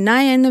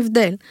 בעיניי אין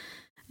הבדל.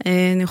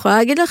 אני יכולה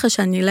להגיד לך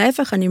שאני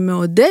להפך, אני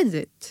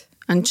מעודדת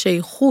אנשי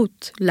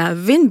איכות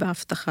להבין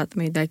בהבטחת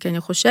מידע, כי אני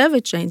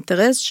חושבת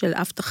שהאינטרס של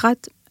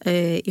הבטחת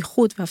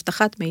איכות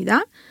והבטחת מידע,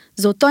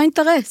 זה אותו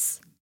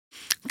אינטרס.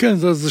 כן,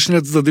 זה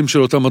שני צדדים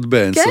של אותה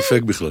מטבע, אין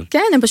ספק בכלל.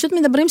 כן, הם פשוט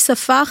מדברים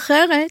שפה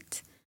אחרת,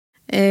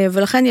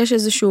 ולכן יש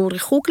איזשהו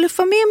ריחוק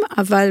לפעמים,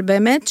 אבל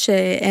באמת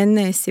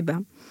שאין סיבה.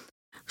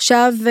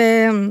 עכשיו...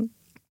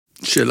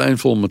 שאלה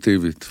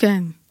אינפורמטיבית.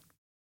 כן.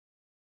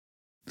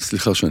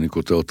 סליחה שאני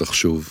קוטע אותך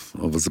שוב,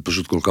 אבל זה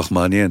פשוט כל כך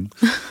מעניין.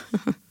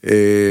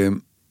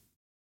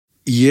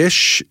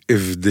 יש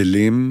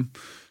הבדלים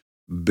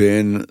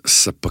בין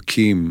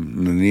ספקים,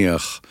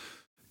 נניח,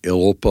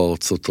 אירופה,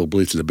 ארצות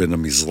הברית, לבין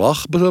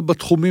המזרח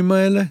בתחומים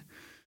האלה?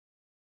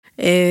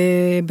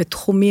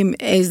 בתחומים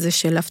איזה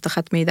של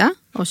הבטחת מידע?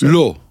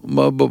 לא,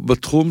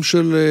 בתחום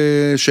של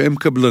שהם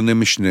קבלני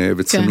משנה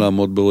וצריכים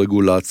לעמוד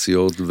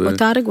ברגולציות.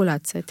 אותה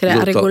רגולציה. תראה,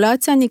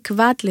 הרגולציה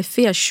נקבעת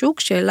לפי השוק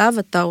שאליו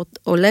אתה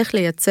הולך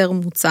לייצר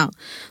מוצר.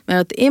 זאת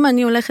אומרת, אם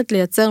אני הולכת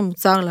לייצר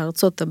מוצר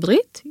לארצות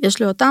הברית, יש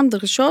לי אותם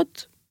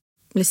דרישות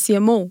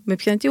ל-CMO.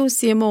 מבחינתי הוא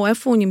CMO,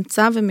 איפה הוא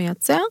נמצא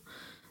ומייצר,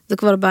 זה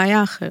כבר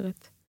בעיה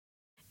אחרת.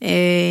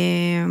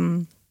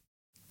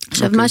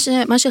 עכשיו,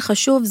 מה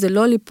שחשוב זה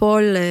לא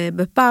ליפול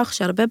בפח,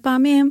 שהרבה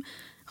פעמים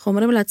אנחנו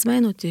אומרים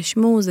לעצמנו,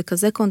 תשמעו, זה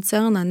כזה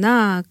קונצרן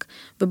ענק,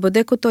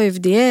 ובודק אותו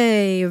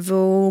FDA,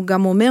 והוא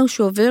גם אומר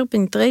שהוא עובר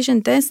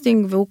penetration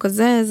testing, והוא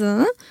כזה,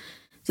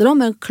 זה לא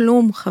אומר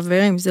כלום,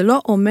 חברים, זה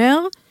לא אומר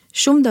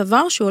שום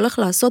דבר שהוא הולך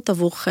לעשות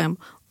עבורכם.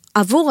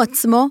 עבור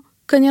עצמו,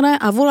 כנראה,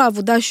 עבור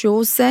העבודה שהוא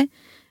עושה,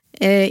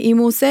 אם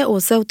הוא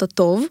עושה אותה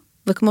טוב,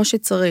 וכמו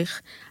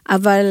שצריך.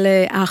 אבל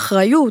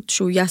האחריות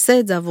שהוא יעשה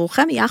את זה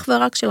עבורכם, היא אך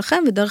ורק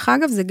שלכם, ודרך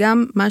אגב זה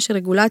גם מה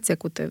שרגולציה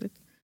כותבת.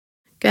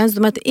 כן? זאת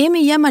אומרת, אם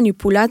יהיה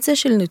מניפולציה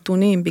של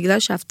נתונים, בגלל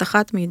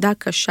שהבטחת מידע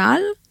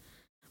כשל,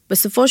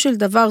 בסופו של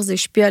דבר זה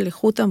ישפיע על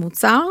איכות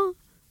המוצר,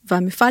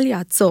 והמפעל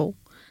יעצור.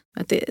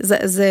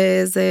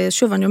 זה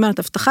שוב, אני אומרת,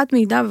 הבטחת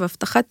מידע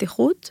והבטחת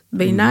איכות,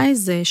 בעיניי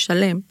זה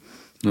שלם.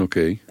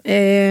 אוקיי.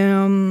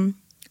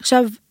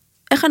 עכשיו,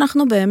 איך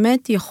אנחנו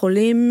באמת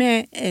יכולים...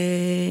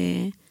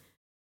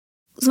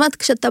 זאת אומרת,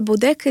 כשאתה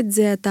בודק את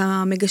זה,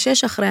 אתה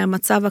מגשש אחרי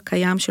המצב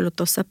הקיים של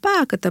אותו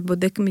ספק, אתה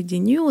בודק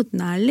מדיניות,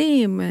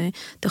 נהלים,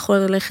 אתה יכול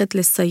ללכת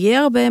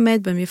לסייר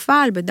באמת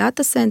במפעל,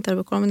 בדאטה סנטר,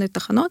 בכל מיני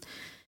תחנות,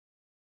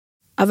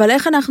 אבל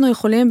איך אנחנו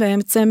יכולים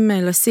בעצם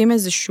לשים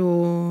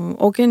איזשהו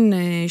עוגן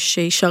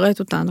שישרת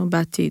אותנו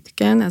בעתיד,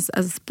 כן?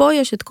 אז פה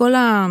יש את כל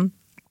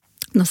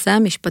הנושא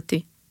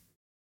המשפטי.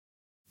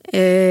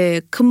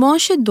 כמו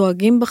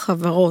שדואגים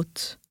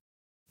בחברות,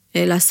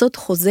 לעשות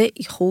חוזה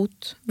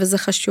איכות, וזה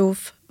חשוב,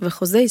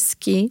 וחוזה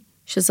עסקי,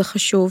 שזה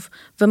חשוב,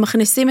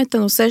 ומכניסים את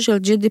הנושא של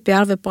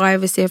GDPR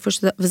ופרייבסי,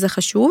 וזה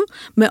חשוב,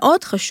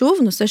 מאוד חשוב,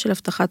 נושא של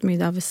הבטחת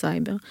מידע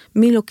וסייבר.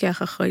 מי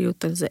לוקח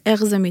אחריות על זה?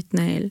 איך זה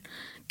מתנהל?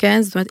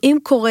 כן? זאת אומרת, אם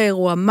קורה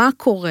אירוע, מה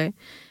קורה?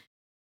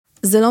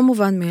 זה לא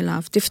מובן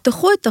מאליו.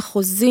 תפתחו את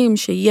החוזים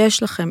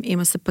שיש לכם עם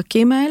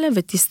הספקים האלה,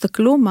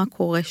 ותסתכלו מה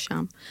קורה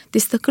שם.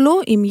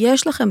 תסתכלו אם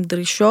יש לכם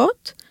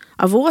דרישות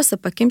עבור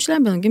הספקים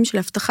שלהם בנוגעים של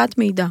הבטחת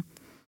מידע.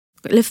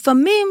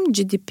 לפעמים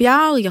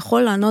GDPR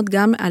יכול לענות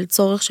גם על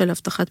צורך של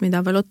הבטחת מידע,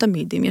 אבל לא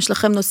תמיד. אם יש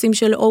לכם נושאים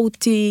של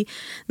OT,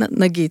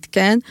 נגיד,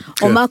 כן?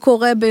 או מה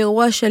קורה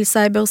באירוע של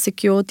סייבר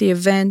סקיורטי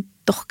איבנט,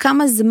 תוך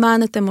כמה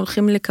זמן אתם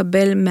הולכים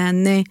לקבל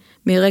מענה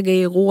מרגע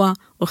אירוע,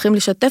 הולכים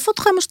לשתף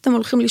אתכם או שאתם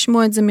הולכים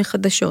לשמוע את זה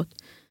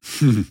מחדשות?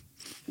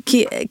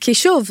 כי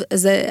שוב,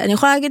 אני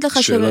יכולה להגיד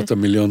לך שאלת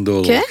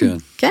 $1,000,000, כן.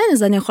 כן,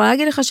 אז אני יכולה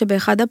להגיד לך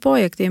שבאחד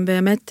הפרויקטים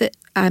באמת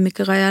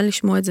המקרה היה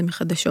לשמוע את זה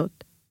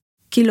מחדשות.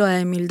 כי לא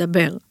היה מי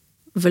לדבר.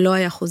 ולא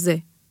היה חוזה.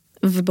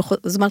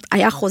 זאת אומרת,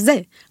 היה חוזה,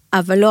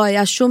 אבל לא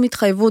היה שום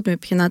התחייבות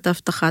מבחינת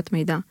הבטחת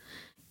מידע.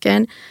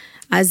 כן?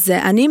 אז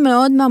אני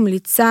מאוד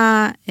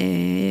ממליצה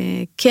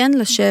כן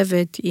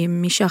לשבת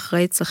עם מי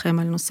שאחראי אצלכם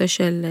על נושא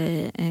של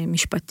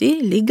משפטי,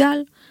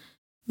 ליגל,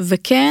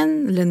 וכן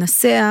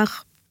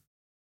לנסח,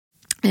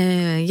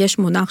 יש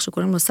מונח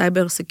שקוראים לו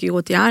סייבר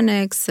סקיוריטי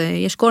אנקס,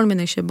 יש כל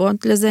מיני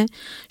שבועות לזה,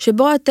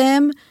 שבו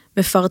אתם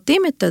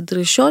מפרטים את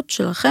הדרישות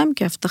שלכם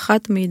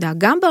כהבטחת מידע,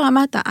 גם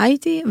ברמת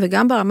ה-IT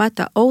וגם ברמת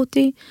ה-OT,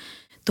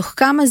 תוך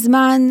כמה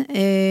זמן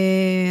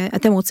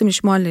אתם רוצים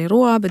לשמוע על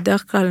אירוע,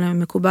 בדרך כלל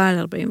מקובל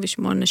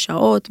 48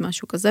 שעות,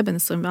 משהו כזה, בין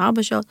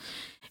 24 שעות,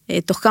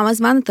 תוך כמה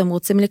זמן אתם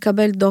רוצים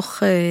לקבל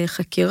דוח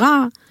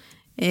חקירה,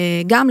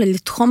 גם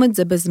לתחום את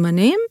זה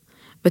בזמנים,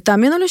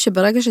 ותאמינו לי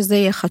שברגע שזה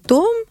יהיה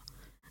חתום,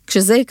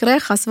 כשזה יקרה,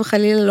 חס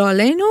וחלילה לא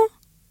עלינו,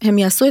 הם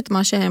יעשו את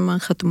מה שהם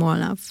חתמו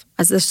עליו.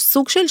 אז זה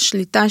סוג של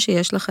שליטה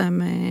שיש לכם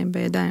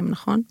בידיים,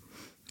 נכון?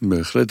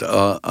 בהחלט.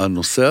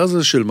 הנושא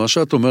הזה של מה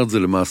שאת אומרת זה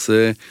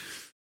למעשה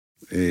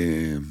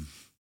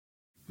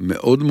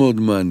מאוד מאוד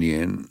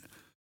מעניין.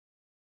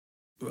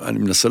 אני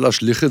מנסה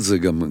להשליך את זה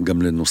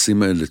גם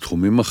לנושאים האלה,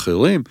 לתחומים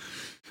אחרים.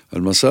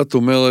 על מה שאת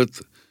אומרת,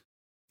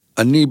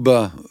 אני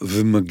בא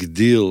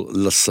ומגדיר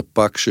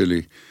לספק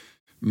שלי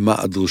מה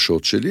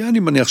הדרישות שלי. אני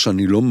מניח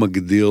שאני לא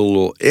מגדיר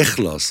לו איך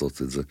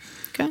לעשות את זה.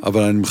 כן.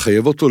 אבל אני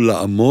מחייב אותו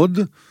לעמוד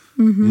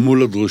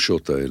מול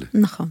הדרישות האלה.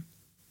 נכון,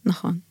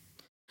 נכון.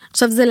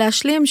 עכשיו זה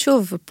להשלים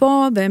שוב,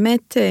 ופה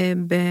באמת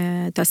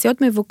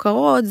בתעשיות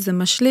מבוקרות זה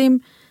משלים,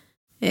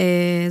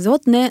 זה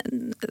עוד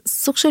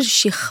סוג של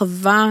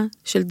שכבה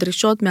של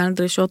דרישות מעל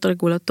דרישות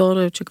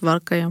רגולטוריות שכבר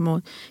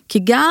קיימות. כי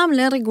גם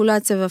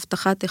לרגולציה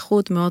והבטחת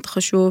איכות מאוד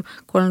חשוב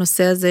כל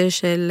הנושא הזה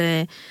של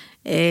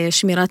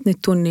שמירת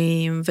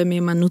נתונים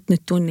ומהימנות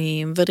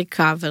נתונים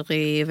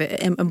וריקאברי,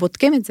 והם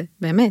בודקים את זה,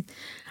 באמת.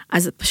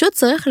 אז פשוט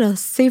צריך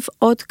להוסיף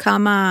עוד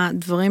כמה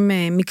דברים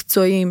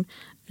מקצועיים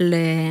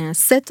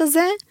לסט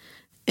הזה,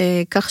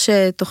 כך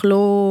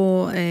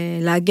שתוכלו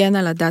להגן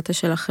על הדאטה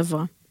של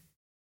החברה.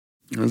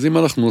 אז אם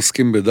אנחנו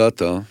עוסקים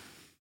בדאטה,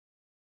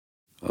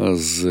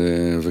 אז,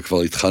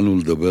 וכבר התחלנו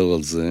לדבר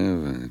על זה,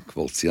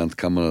 וכבר ציינת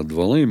כמה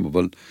דברים,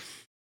 אבל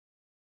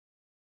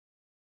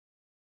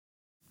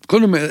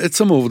קודם,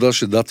 עצם העובדה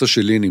שדאטה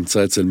שלי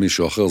נמצא אצל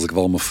מישהו אחר, זה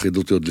כבר מפחיד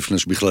אותי עוד לפני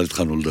שבכלל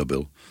התחלנו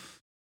לדבר.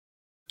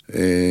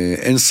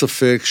 אין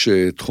ספק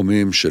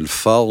שתחומים של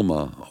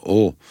פארמה,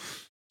 או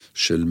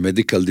של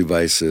medical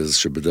devices,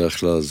 שבדרך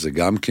כלל זה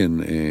גם כן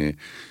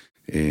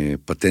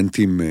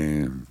פטנטים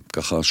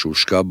ככה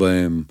שהושקע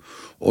בהם,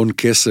 הון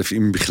כסף,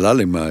 אם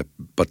בכלל הם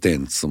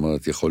הפטנט, זאת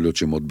אומרת, יכול להיות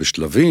שהם עוד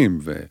בשלבים,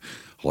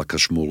 ורק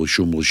אשמו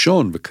רישום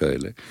ראשון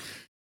וכאלה.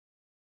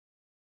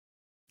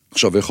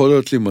 עכשיו, יכול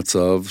להיות לי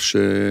מצב שיש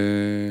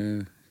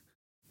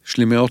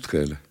לי מאות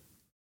כאלה.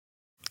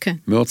 כן.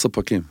 מאות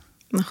ספקים.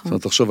 נכון. זאת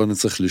אומרת, עכשיו אני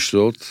צריך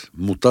לשלוט,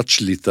 מוטת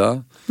שליטה.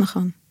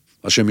 נכון.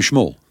 השם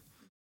ישמור.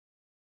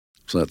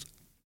 זאת אומרת,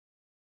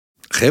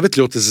 חייבת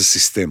להיות איזו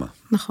סיסטמה.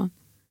 נכון.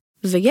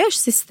 ויש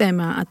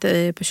סיסטמה, את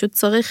פשוט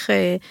צריך,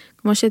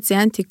 כמו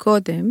שציינתי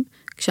קודם,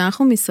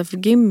 כשאנחנו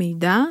מסווגים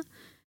מידע,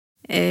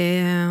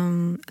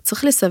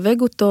 צריך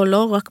לסווג אותו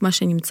לא רק מה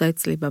שנמצא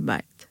אצלי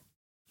בבית,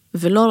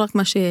 ולא רק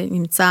מה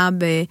שנמצא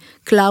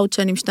בקלאוד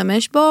שאני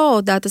משתמש בו,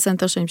 או דאטה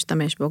סנטר שאני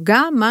משתמש בו,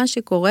 גם מה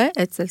שקורה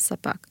אצל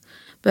ספק.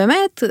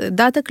 באמת,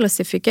 דאטה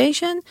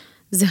קלאסיפיקיישן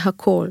זה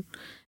הכל,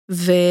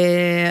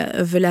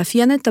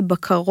 ולאפיין את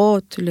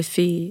הבקרות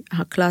לפי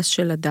הקלאס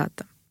של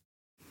הדאטה.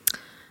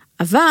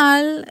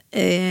 אבל,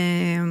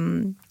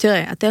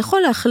 תראה, אתה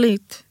יכול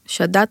להחליט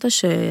שהדאטה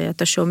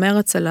שאתה שומר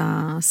אצל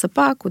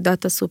הספק הוא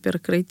דאטה סופר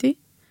קריטי,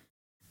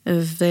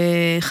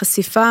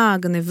 וחשיפה,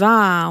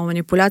 גניבה או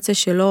מניפולציה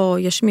שלו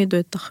ישמידו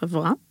את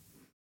החברה,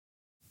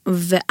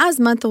 ואז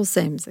מה אתה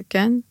עושה עם זה,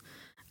 כן?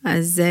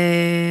 אז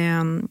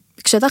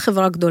כשאתה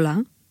חברה גדולה,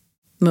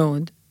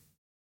 מאוד,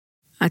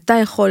 אתה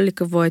יכול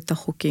לקבוע את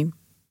החוקים,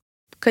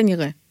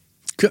 כנראה.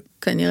 כן.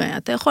 כנראה,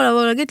 אתה יכול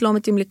לבוא ולהגיד, לא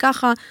מתאים לי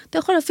ככה, אתה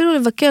יכול אפילו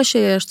לבקש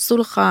שיעשו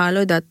לך, לא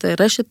יודעת,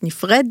 רשת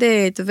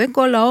נפרדת,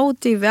 וכל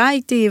ה-OT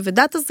ו-IT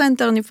ודאטה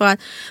סנטר נפרד,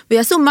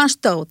 ויעשו מה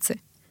שאתה רוצה.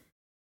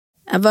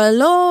 אבל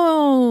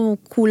לא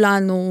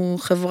כולנו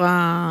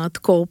חברת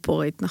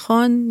קורפורט,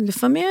 נכון?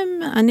 לפעמים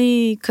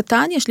אני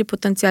קטן, יש לי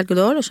פוטנציאל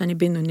גדול, או שאני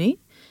בינוני,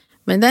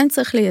 ועדיין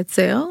צריך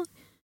לייצר,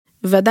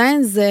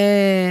 ועדיין זה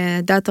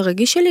דאטה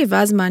רגיש שלי,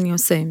 ואז מה אני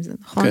עושה עם זה,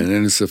 נכון? כן,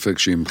 אין לי ספק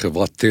שאם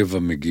חברת טבע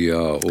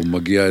מגיעה, או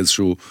מגיע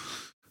איזשהו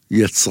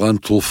יצרן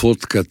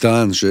תרופות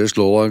קטן, שיש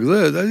לו רק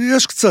זה,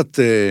 יש קצת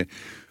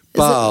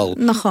פער.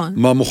 נכון.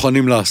 מה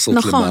מוכנים לעשות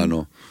נכון.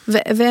 למענו.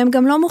 והם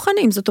גם לא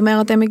מוכנים, זאת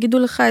אומרת, הם יגידו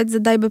לך את זה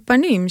די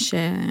בפנים,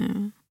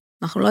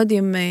 שאנחנו לא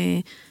יודעים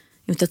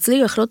אם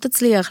תצליח, לא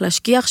תצליח,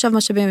 להשקיע עכשיו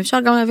משאבים, אפשר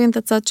גם להבין את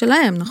הצד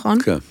שלהם,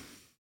 נכון? כן.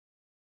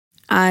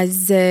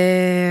 אז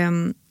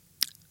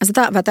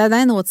ואתה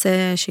עדיין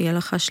רוצה שיהיה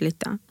לך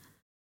שליטה.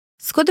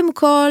 אז קודם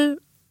כל,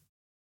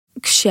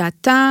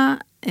 כשאתה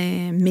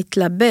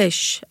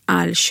מתלבש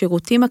על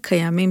שירותים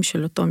הקיימים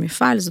של אותו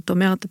מפעל, זאת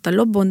אומרת, אתה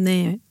לא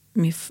בונה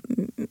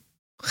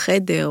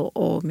חדר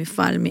או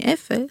מפעל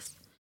מאפס,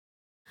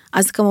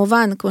 אז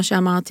כמובן, כמו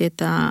שאמרתי,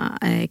 את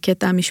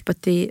הקטע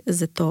המשפטי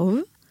זה טוב,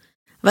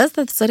 ואז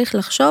אתה צריך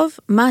לחשוב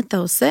מה אתה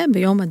עושה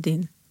ביום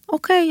הדין.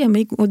 אוקיי, הם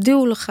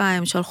הודיעו לך,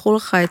 הם שלחו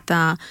לך את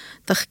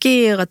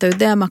התחקיר, אתה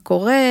יודע מה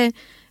קורה,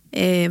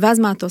 ואז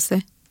מה אתה עושה?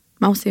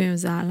 מה עושים עם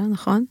זה הלאה,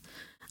 נכון?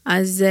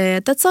 אז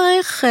אתה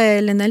צריך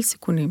לנהל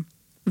סיכונים,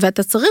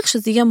 ואתה צריך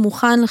שזה יהיה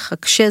מוכן לך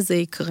כשזה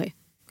יקרה.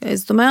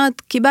 זאת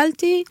אומרת,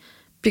 קיבלתי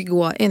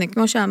פיגוע, הנה,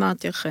 כמו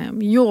שאמרתי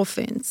לכם,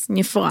 יורופנס,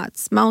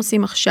 נפרץ, מה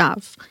עושים עכשיו?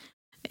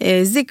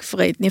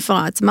 זיגפריד,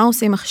 נפרץ, מה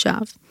עושים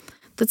עכשיו?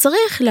 אתה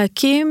צריך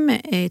להקים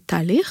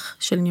תהליך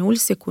של ניהול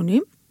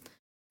סיכונים,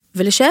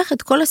 ולשייך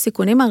את כל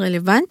הסיכונים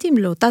הרלוונטיים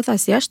לאותה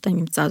תעשייה שאתה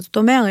נמצא. זאת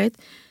אומרת,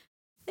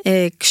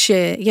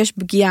 כשיש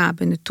פגיעה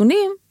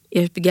בנתונים,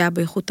 יש פגיעה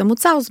באיכות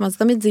המוצר, זאת אומרת,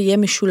 תמיד זה יהיה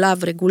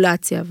משולב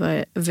רגולציה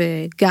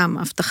וגם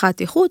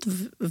הבטחת איכות,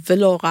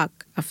 ולא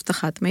רק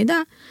הבטחת מידע.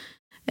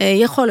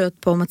 יכול להיות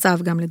פה מצב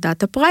גם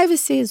לדאטה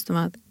פרייבסי, זאת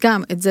אומרת,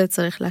 גם את זה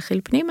צריך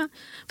להכיל פנימה,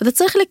 ואתה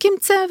צריך להקים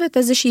צוות,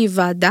 איזושהי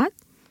ועדה,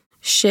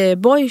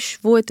 שבו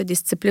ישבו את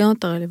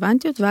הדיסציפלינות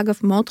הרלוונטיות, ואגב,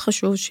 מאוד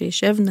חשוב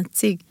שישב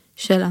נציג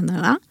של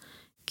הנהלה,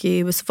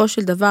 כי בסופו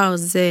של דבר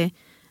זה,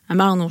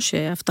 אמרנו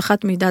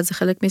שהבטחת מידע זה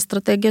חלק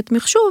מאסטרטגיית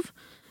מחשוב,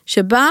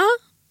 שבא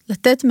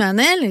לתת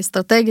מענה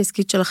לאסטרטגיה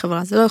עסקית של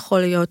החברה. זה לא יכול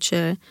להיות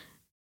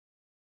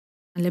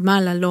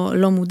שלמעלה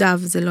לא מודע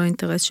וזה לא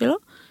אינטרס שלו.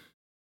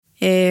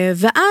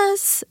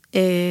 ואז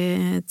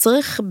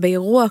צריך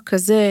באירוע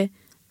כזה,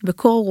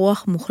 בקור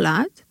רוח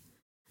מוחלט,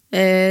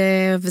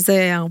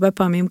 וזה הרבה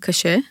פעמים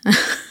קשה,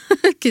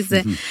 כי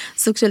זה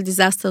סוג של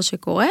דיזסטר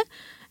שקורה,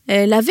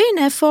 להבין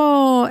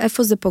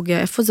איפה זה פוגע,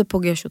 איפה זה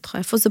פוגש אותך,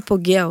 איפה זה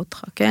פוגע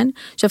אותך, כן?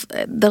 עכשיו,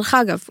 דרך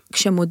אגב,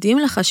 כשמודיעים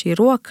לך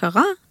שאירוע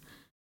קרה,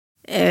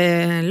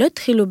 לא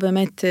התחילו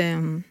באמת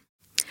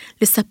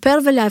לספר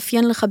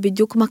ולאפיין לך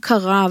בדיוק מה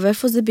קרה,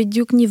 ואיפה זה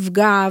בדיוק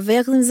נפגע,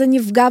 ואיך זה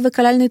נפגע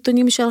וכלל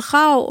נתונים שלך,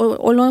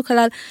 או לא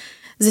כלל.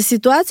 זו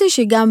סיטואציה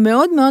שהיא גם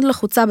מאוד מאוד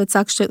לחוצה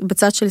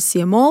בצד של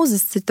CMO, זו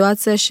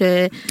סיטואציה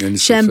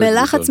שהם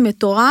בלחץ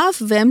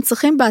מטורף, והם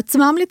צריכים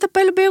בעצמם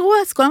לטפל באירוע,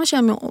 אז כל מה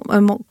שהם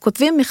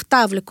כותבים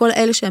מכתב לכל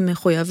אלה שהם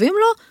מחויבים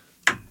לו,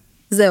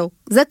 זהו,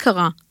 זה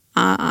קרה,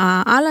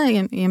 הלאה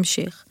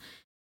ימשיך.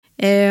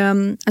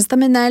 אז אתה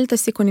מנהל את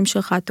הסיכונים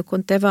שלך, אתה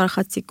כותב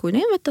הערכת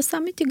סיכונים, ואתה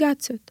שם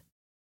מיטיגציות.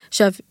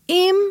 עכשיו,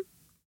 אם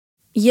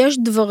יש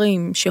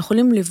דברים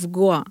שיכולים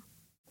לפגוע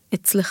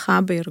אצלך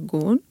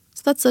בארגון, אז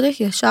אתה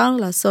צריך ישר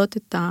לעשות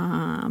את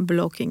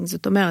הבלוקינג.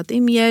 זאת אומרת,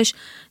 אם יש,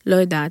 לא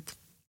יודעת,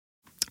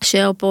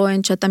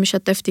 SharePoint שאתה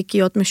משתף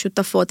תיקיות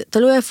משותפות,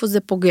 תלוי איפה זה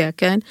פוגע,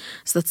 כן?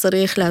 אז אתה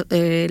צריך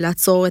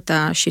לעצור את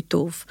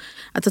השיתוף.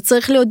 אתה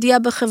צריך להודיע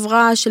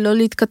בחברה שלא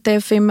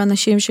להתכתף עם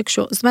אנשים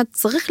שקשור, זאת אומרת,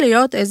 צריך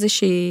להיות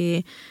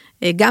איזושהי,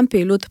 גם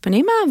פעילות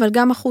פנימה, אבל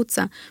גם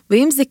החוצה.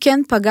 ואם זה כן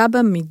פגע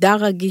במידע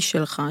רגיש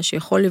שלך,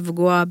 שיכול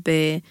לפגוע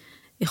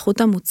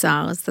באיכות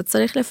המוצר, אז אתה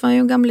צריך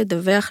לפעמים גם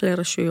לדווח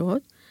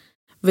לרשויות,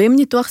 ואם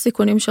ניתוח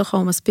סיכונים שלך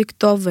הוא מספיק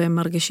טוב, והם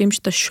מרגישים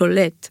שאתה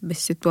שולט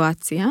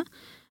בסיטואציה,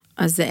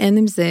 אז אין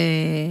עם זה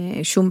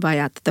שום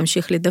בעיה, אתה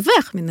תמשיך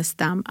לדווח מן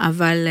הסתם,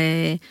 אבל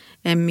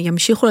הם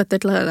ימשיכו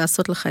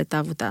לעשות לך את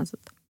העבודה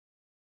הזאת.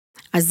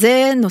 אז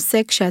זה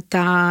נושא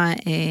כשאתה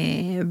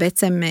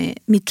בעצם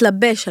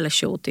מתלבש על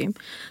השירותים.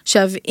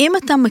 עכשיו, אם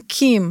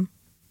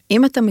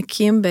אתה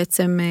מקים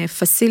בעצם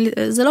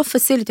זה לא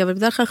פסיליטי, אבל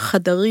בדרך כלל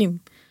חדרים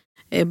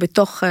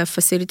בתוך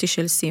פסיליטי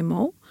של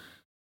CMO,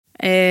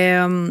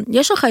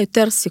 יש לך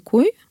יותר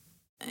סיכוי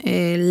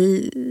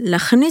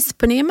להכניס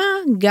פנימה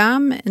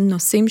גם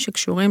נושאים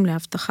שקשורים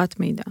להבטחת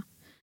מידע.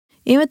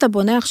 אם אתה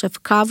בונה עכשיו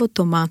קו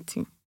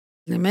אוטומטי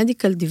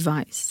למדיקל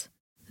דיווייס,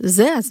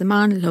 זה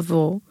הזמן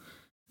לבוא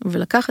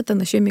ולקחת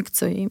אנשים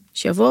מקצועיים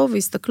שיבואו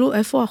ויסתכלו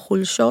איפה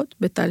החולשות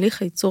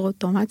בתהליך הייצור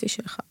האוטומטי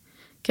שלך.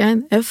 כן?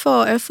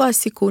 איפה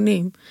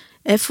הסיכונים?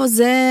 איפה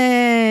זה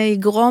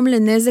יגרום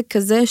לנזק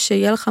כזה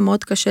שיהיה לך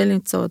מאוד קשה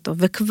למצוא אותו?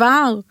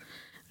 וכבר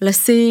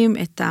לשים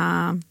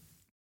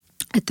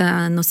את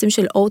הנושאים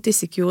של OT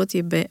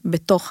Security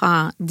בתוך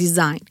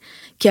הדיזיין.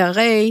 כי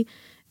הרי,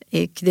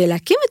 כדי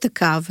להקים את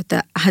הקו,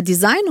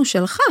 הדיזיין הוא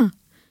שלך,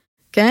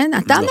 כן?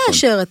 אתה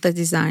מאשר את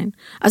הדיזיין.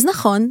 אז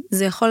נכון,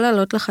 זה יכול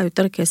לעלות לך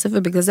יותר כסף,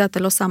 ובגלל זה אתה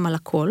לא שם על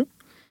הכל.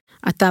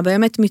 אתה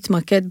באמת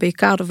מתמקד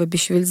בעיקר,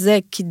 ובשביל זה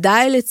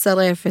כדאי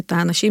לצרף את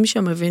האנשים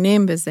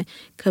שמבינים בזה,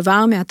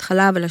 כבר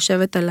מההתחלה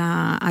ולשבת על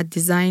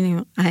הדיזיינים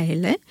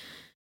האלה,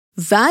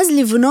 ואז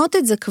לבנות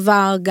את זה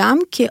כבר גם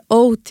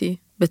כ-OT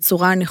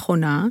בצורה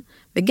נכונה,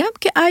 וגם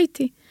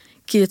כ-IT.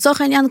 כי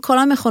לצורך העניין, כל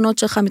המכונות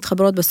שלך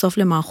מתחברות בסוף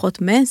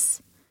למערכות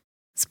מס,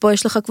 אז פה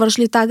יש לך כבר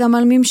שליטה גם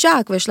על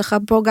ממשק, ויש לך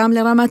פה גם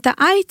לרמת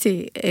ה-IT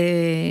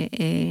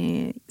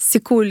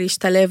סיכוי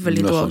להשתלב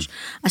ולדרוש. נכון.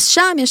 אז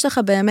שם יש לך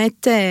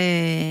באמת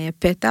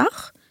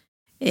פתח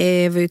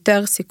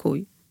ויותר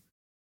סיכוי.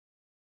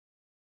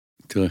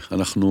 תראה,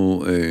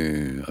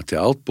 את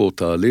תיארת פה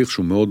תהליך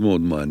שהוא מאוד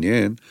מאוד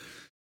מעניין,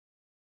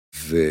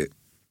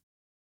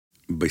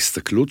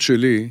 ובהסתכלות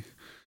שלי,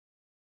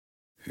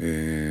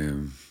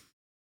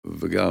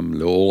 וגם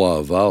לאור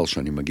העבר,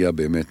 שאני מגיע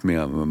באמת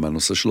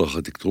מהנושא של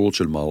ארכיטקטורות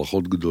של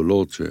מערכות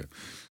גדולות,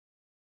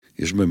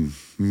 שיש בהם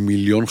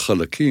מיליון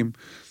חלקים,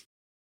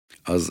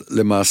 אז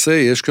למעשה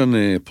יש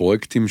כאן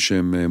פרויקטים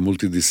שהם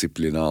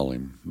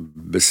מולטי-דיסציפלינריים,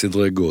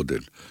 בסדרי גודל.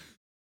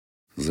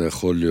 זה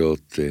יכול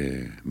להיות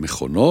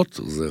מכונות,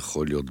 זה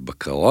יכול להיות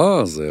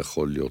בקרה, זה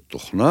יכול להיות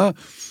תוכנה,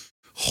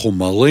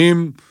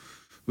 חומרים,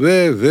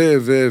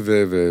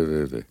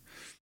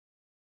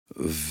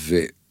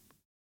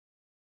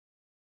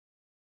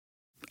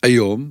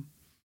 היום,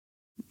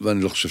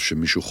 ואני לא חושב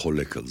שמישהו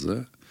חולק על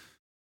זה,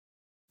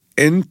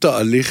 אין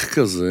תהליך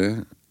כזה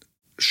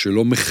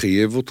שלא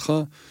מחייב אותך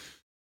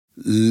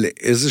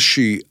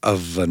לאיזושהי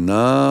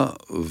הבנה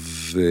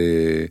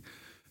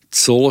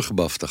וצורך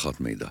בהבטחת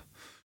מידע.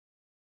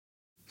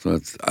 זאת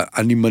אומרת,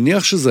 אני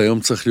מניח שזה היום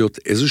צריך להיות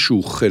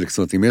איזשהו חלק, זאת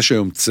אומרת, אם יש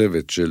היום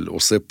צוות של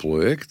עושה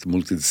פרויקט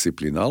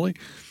מולטי-דיסציפלינרי,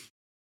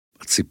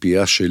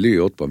 הציפייה שלי,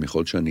 עוד פעם, יכול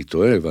להיות שאני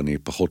טועה, ואני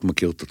פחות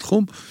מכיר את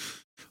התחום,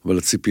 אבל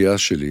הציפייה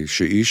שלי,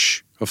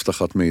 שאיש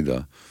הבטחת מידע,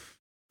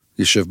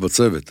 יישב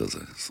בצוות הזה.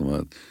 זאת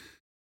אומרת...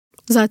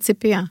 זו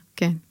הציפייה,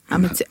 כן.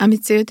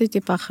 המציאות היא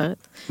טיפה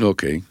אחרת.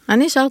 אוקיי.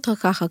 אני אשאל אותך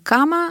ככה,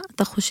 כמה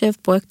אתה חושב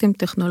פרויקטים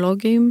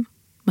טכנולוגיים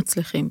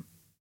מצליחים?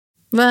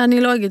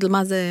 ואני לא אגיד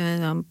מה זה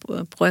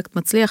פרויקט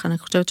מצליח, אני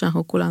חושבת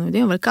שאנחנו כולנו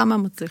יודעים, אבל כמה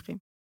מצליחים?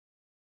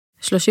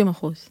 30%.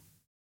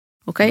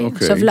 אוקיי?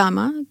 עכשיו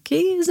למה?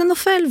 כי זה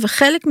נופל,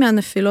 וחלק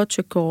מהנפילות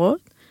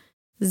שקורות,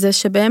 זה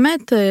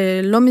שבאמת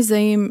לא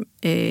מזהים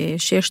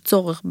שיש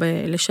צורך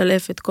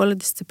לשלב את כל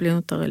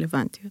הדיסציפלינות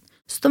הרלוונטיות.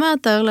 זאת אומרת,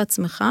 תאר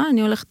לעצמך,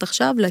 אני הולכת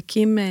עכשיו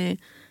להקים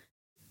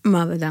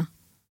מעבדה,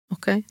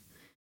 אוקיי?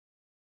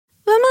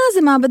 ומה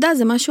זה מעבדה?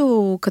 זה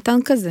משהו קטן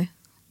כזה,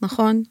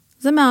 נכון?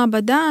 זה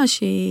מעבדה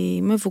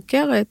שהיא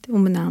מבוקרת,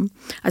 אמנם.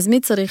 אז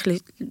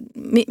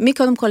מי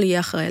קודם כל יהיה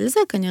אחראי לזה?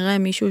 כנראה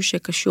מישהו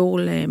שקשור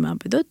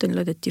למעבדות, אני לא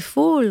יודעת,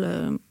 תפעול,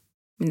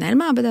 מנהל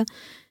מעבדה.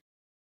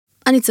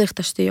 אני צריך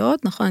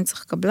תשתיות, נכון, אני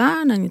צריך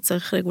קבלן, אני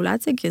צריך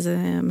רגולציה, כי זה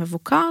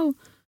מבוקר.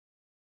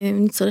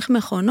 אני צריך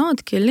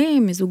מכונות,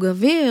 כלים, מיזוג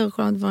אוויר,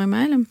 כל הדברים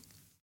האלה.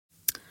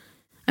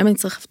 האם אני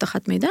צריך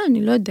הבטחת מידע?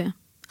 אני לא יודע.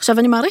 עכשיו,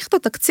 אני מעריך את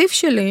התקציב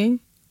שלי,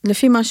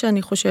 לפי מה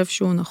שאני חושב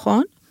שהוא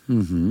נכון.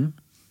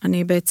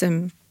 אני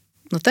בעצם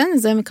נותן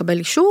את זה, מקבל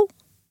אישור,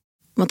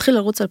 מתחיל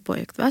לרוץ על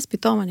פרויקט, ואז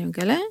פתאום אני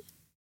מגלה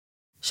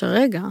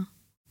שרגע,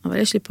 אבל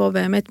יש לי פה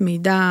באמת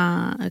מידע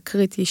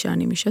קריטי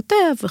שאני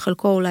משתף,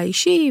 וחלקו אולי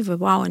אישי,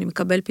 ווואו, אני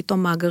מקבל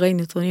פתאום מאגרי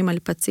נתונים על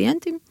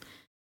פציינטים,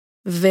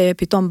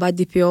 ופתאום בא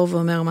DPO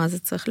ואומר מה זה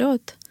צריך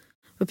להיות,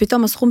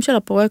 ופתאום הסכום של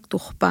הפרויקט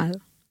הוכפל.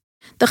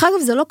 דרך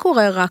אגב, זה לא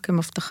קורה רק עם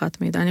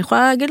הבטחת מידע. אני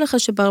יכולה להגיד לך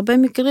שבהרבה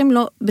מקרים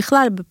לא,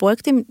 בכלל,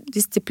 בפרויקטים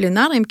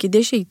דיסציפלינריים,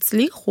 כדי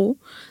שיצליחו,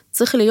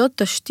 צריך להיות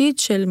תשתית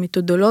של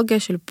מתודולוגיה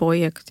של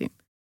פרויקטים.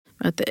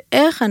 זאת אומרת,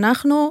 איך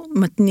אנחנו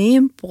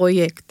מתניעים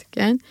פרויקט,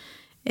 כן?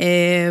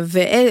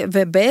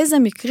 ובאיזה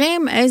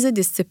מקרים, איזה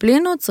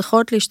דיסציפלינות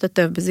צריכות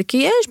להשתתף בזה, כי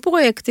יש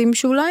פרויקטים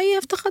שאולי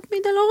הבטחת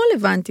מידע לא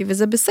רלוונטי,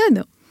 וזה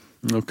בסדר.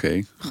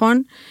 אוקיי.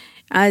 נכון?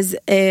 אז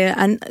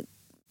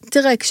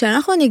תראה,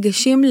 כשאנחנו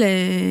ניגשים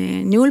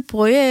לניהול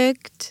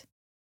פרויקט,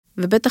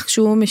 ובטח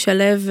כשהוא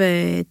משלב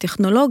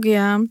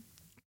טכנולוגיה,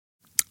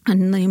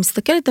 אני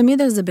מסתכלת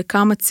תמיד על זה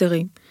בכמה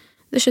צירים.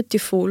 זה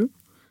שתפעול,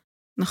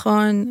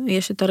 נכון?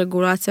 יש את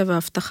הרגולציה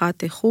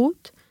והבטחת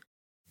איכות,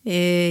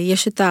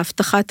 יש את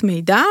ההבטחת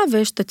מידע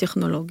ויש את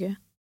הטכנולוגיה.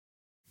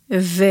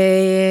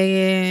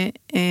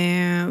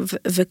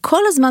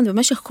 וכל הזמן,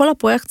 במשך כל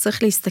הפרויקט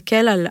צריך להסתכל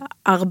על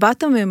 4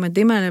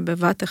 הממדים האלה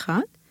בבת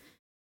אחת,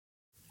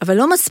 אבל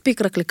לא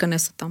מספיק רק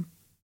לכנס אותם.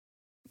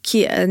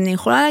 כי אני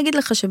יכולה להגיד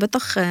לך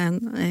שבטח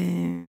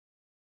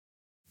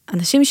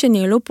אנשים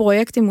שניהלו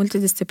פרויקטים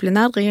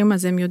מולטי-דיסציפלינריים,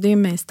 אז הם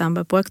יודעים סתם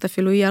בפרויקט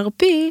אפילו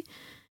ERP,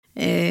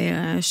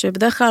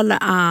 שבדרך כלל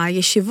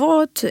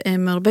הישיבות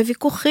הם הרבה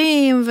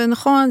ויכוחים,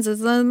 ונכון,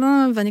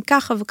 ואני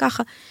ככה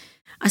וככה.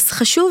 אז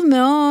חשוב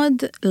מאוד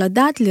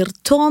לדעת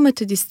לרתום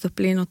את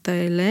הדיסציפלינות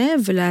האלה,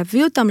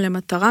 ולהביא אותם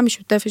למטרה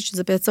משותפת,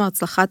 שזה בעצם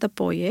הצלחת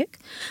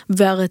הפרויקט,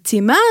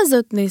 והרתימה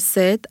הזאת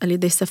נעשית על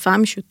ידי שפה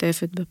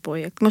משותפת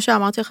בפרויקט. כמו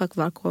שאמרתי לך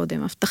כבר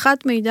קודם,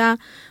 הבטחת מידע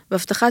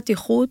והבטחת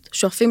איכות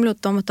שואפים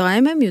לאותו מטרה,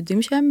 הם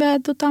יודעים שהם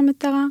בעד אותה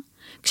מטרה.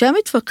 כשהם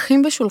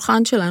מתווכחים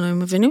בשולחן שלנו, הם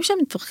מבינים שהם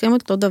מתווכחים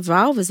אותו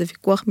דבר, וזה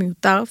ויכוח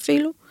מיותר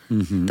אפילו.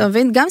 אתה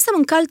מבין? גם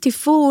סמנכ"ל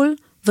תפעול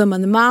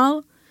ומנמ"ר,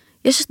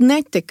 יש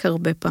נתק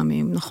הרבה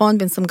פעמים, נכון?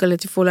 בין סמנכ"ל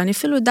לתפעול. אני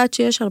אפילו יודעת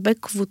שיש הרבה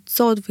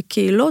קבוצות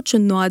וקהילות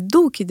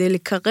שנועדו כדי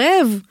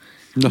לקרב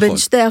בין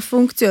שתי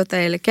הפונקציות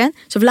האלה, כן?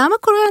 עכשיו, למה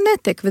קורה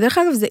הנתק? ודרך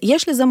אגב,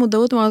 יש לזה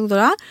מודעות מאוד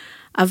גדולה,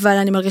 אבל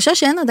אני מרגישה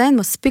שאין עדיין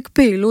מספיק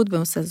פעילות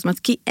בנושא הזה, זאת אומרת,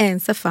 כי אין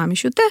שפה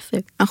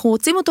משותפת. אנחנו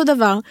רוצים אותו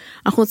דבר,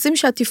 אנחנו רוצים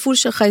שהתפעול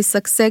שלך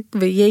יסקסק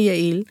ויהיה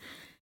יעיל,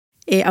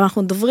 אבל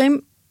אנחנו דוברים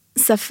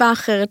שפה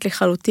אחרת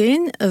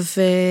לחלוטין,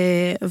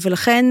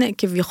 ולכן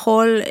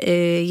כביכול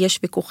יש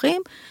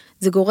ויכוחים,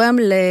 זה גורם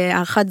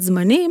להארכת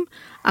זמנים,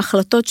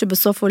 החלטות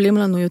שבסוף עולים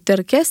לנו יותר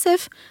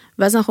כסף,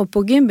 ואז אנחנו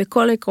פוגעים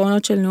בכל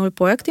העקרונות של ניהול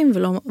פרויקטים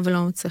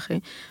ולא מצליחים.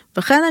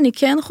 ולכן אני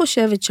כן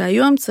חושבת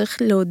שהיום צריך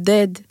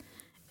לעודד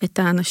את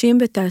האנשים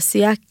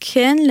בתעשייה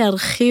כן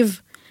להרחיב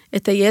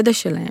את הידע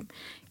שלהם,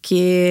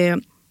 כי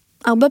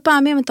הרבה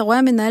פעמים אתה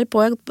רואה מנהל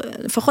פרויקט,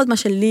 לפחות מה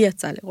שלי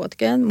יצא לראות,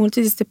 כן?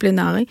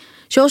 מולטי-דיסציפלינרי,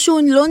 שאו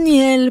שהוא לא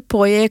ניהל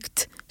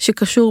פרויקט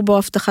שקשור בו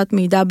הבטחת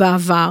מידע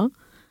בעבר,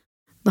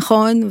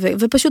 נכון?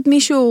 ופשוט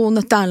מישהו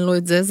נתן לו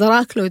את זה,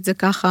 זרק לו את זה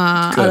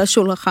ככה על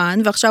השולחן,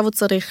 ועכשיו הוא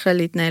צריך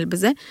להתנהל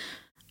בזה,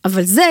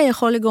 אבל זה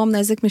יכול לגרום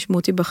נזק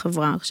משמעותי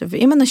בחברה. עכשיו,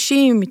 אם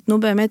אנשים ייתנו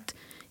באמת,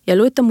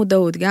 יעלו את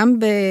המודעות, גם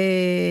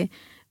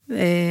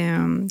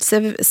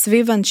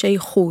סביב אנשי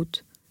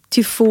איכות,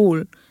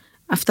 תפעול,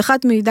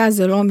 הבטחת מידע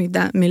זה לא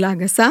מילה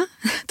גסה,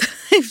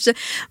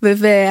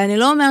 ואני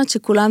לא אומרת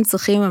שכולם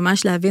צריכים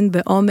ממש להבין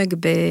בעומק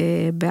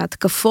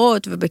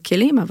בהתקפות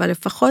ובכלים, אבל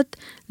לפחות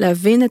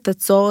להבין את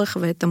הצורך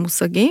ואת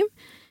המושגים.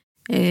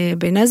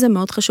 בעיניי זה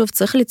מאוד חשוב,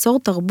 צריך ליצור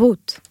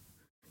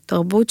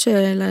תרבות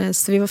של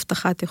סביב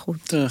הבטחת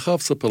איכות. אני חייב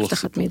לספר לך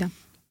הבטחת מידע.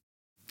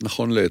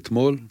 נכון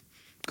לאתמול,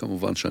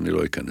 כמובן שאני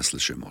לא אכנס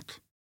לשמות.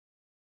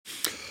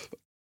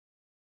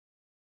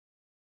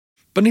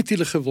 פניתי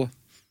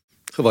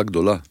חברה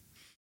גדולה,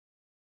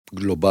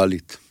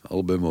 גלובלית,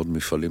 הרבה מאוד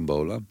מפעלים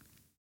בעולם.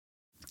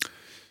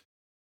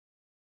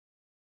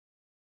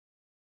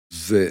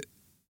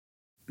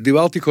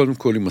 ודיברתי קודם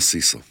כל עם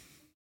הסיסו.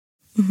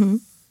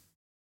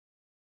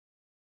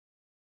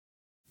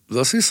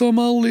 והסיסו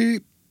אמר לי,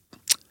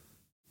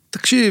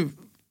 תקשיב,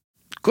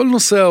 כל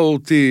נושא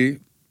ה-OT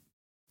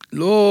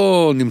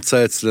לא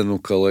נמצא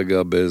אצלנו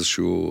כרגע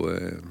באיזשהו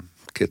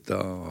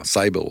קטע,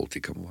 סייבר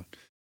אותי כמובן,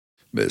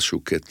 באיזשהו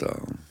קטע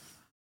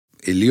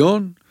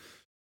עליון,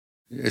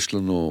 יש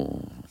לנו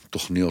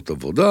תוכניות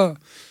עבודה,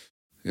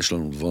 יש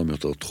לנו דברים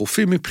יותר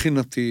דחופים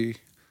מבחינתי,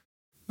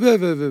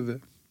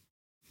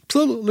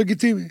 בסדר,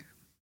 לגיטימי.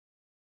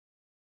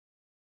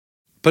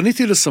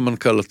 פניתי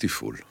לסמנכ"ל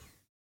התפעול,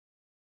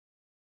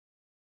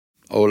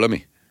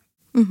 העולמי.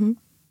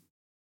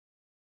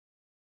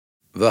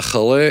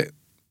 ואחרי,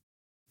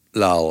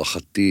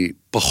 להערכתי,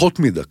 פחות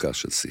מדקה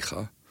של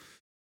שיחה,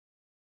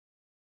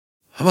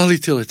 אמר לי,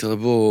 תראה,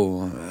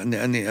 בוא,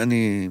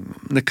 אני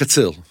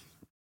נקצר.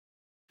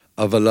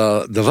 אבל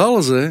הדבר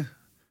הזה,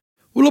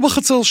 הוא לא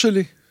בחצר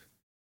שלי.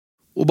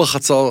 הוא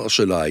בחצר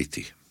של ה-IT.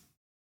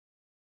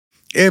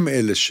 הם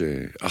אלה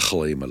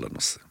שאחראים על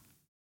הנושא.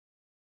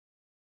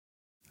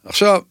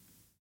 עכשיו,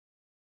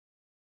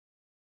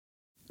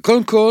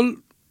 קודם כל,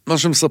 מה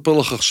שמספר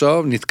לך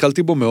עכשיו,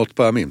 נתקלתי בו מאות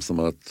פעמים. זאת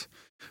אומרת,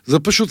 זה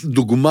פשוט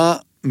דוגמה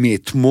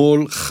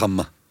מאתמול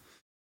חמה.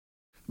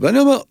 ואני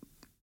אומר,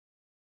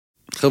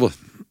 חבר'ה,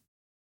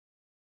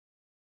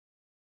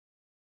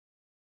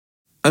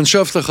 אנשי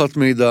אבטחת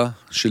מידע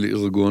של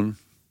ארגון,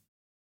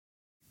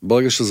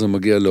 ברגע שזה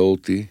מגיע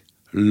ל-OT,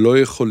 לא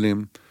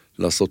יכולים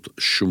לעשות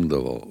שום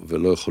דבר,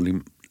 ולא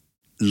יכולים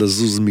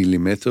לזוז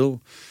מילימטר,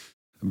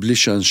 בלי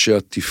שאנשי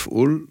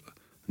התפעול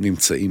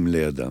נמצאים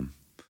לידם.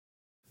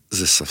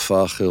 זה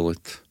שפה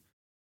אחרת,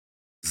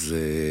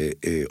 זה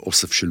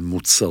אוסף של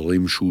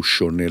מוצרים שהוא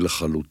שונה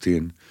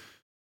לחלוטין,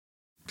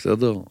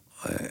 בסדר?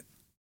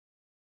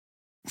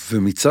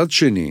 ומצד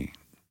שני,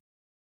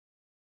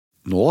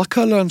 נורא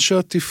קל לאנשי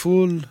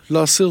התפעול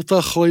להסיר את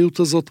האחריות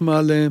הזאת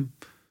מעליהם.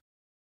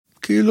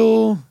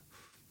 כאילו,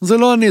 זה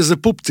לא אני, זה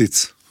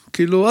פופציץ.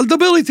 כאילו, אל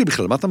תדבר איתי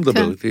בכלל, מה אתה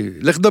מדבר איתי?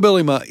 לך דבר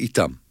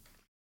איתם.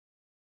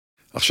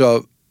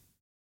 עכשיו,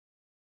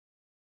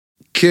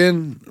 כן,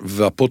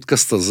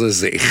 והפודקאסט הזה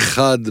זה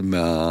אחד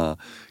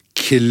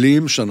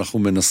מהכלים שאנחנו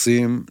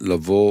מנסים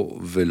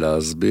לבוא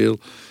ולהסביר.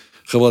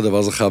 חבר'ה, הדבר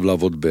הזה חייב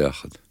לעבוד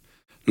ביחד.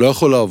 לא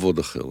יכול לעבוד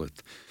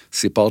אחרת.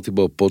 סיפרתי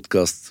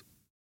בפודקאסט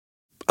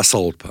 10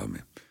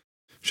 פעמים,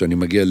 שאני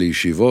מגיע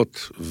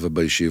לישיבות,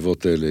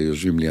 ובישיבות האלה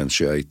יושבים לי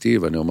אנשי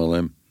IT, ואני אומר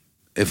להם,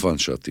 איפה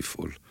אנשי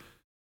התפעול?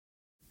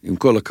 עם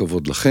כל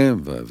הכבוד לכם,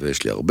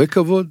 ויש לי הרבה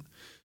כבוד,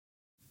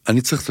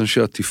 אני צריך את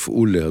אנשי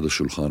התפעול ליד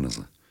השולחן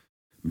הזה.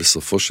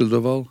 בסופו של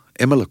דבר,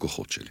 הם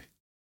הלקוחות שלי.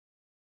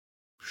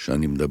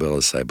 שאני מדבר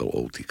על סייבר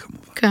OT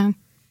כמובן. כן.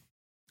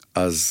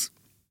 אז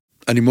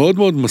אני מאוד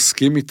מאוד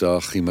מסכים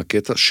איתך עם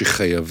הקטע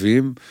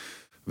שחייבים,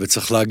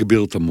 וצריך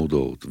להגביר את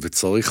המודעות,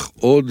 וצריך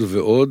עוד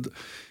ועוד.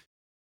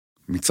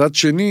 מצד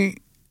שני,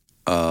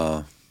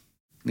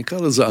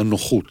 נקרא לזה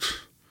הנוחות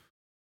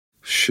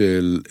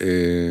של,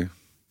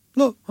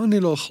 לא, אני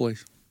לא אחראי.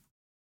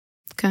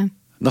 כן.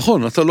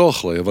 נכון, אתה לא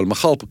אחראי, אבל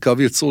מחר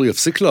קו יצור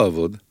יפסיק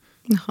לעבוד.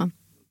 נכון.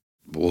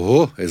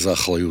 איזה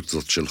אחריות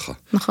זאת שלך.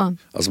 נכון.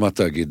 אז מה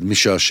תגיד? מי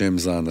שהשם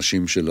זה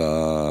האנשים של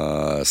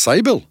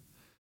הסייבר?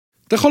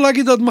 אתה יכול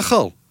להגיד עד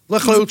מחר. זה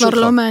אחריות שלך. זה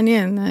כבר לא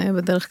מעניין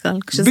בדרך כלל.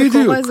 כשזה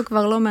קורה זה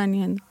כבר לא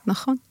מעניין.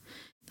 נכון.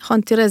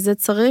 נכון, תראה, זה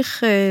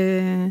צריך,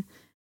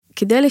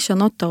 כדי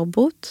לשנות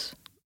תרבות,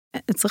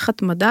 צריך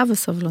התמדה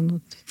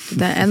וסבלנות.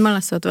 אין מה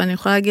לעשות. ואני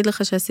יכולה להגיד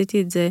לך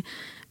שעשיתי את זה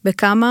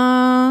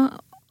בכמה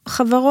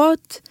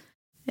חברות.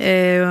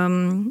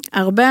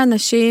 הרבה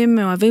אנשים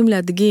אוהבים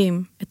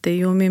להדגים את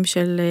האיומים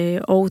של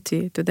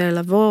OT, אתה יודע,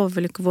 לבוא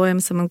ולקבוע עם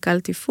סמנכ"ל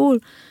תפעול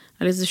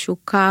על איזשהו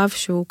קו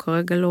שהוא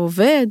כרגע לא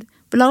עובד,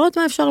 ולהראות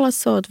מה אפשר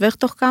לעשות, ואיך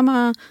תוך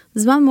כמה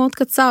זמן מאוד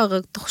קצר,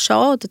 תוך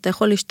שעות, אתה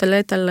יכול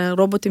להשתלט על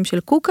רובוטים של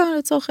קוקה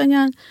לצורך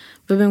העניין,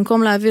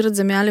 ובמקום להעביר את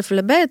זה מאלף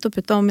לבית, הוא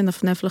פתאום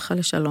מנפנף לך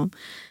לשלום.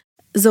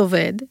 זה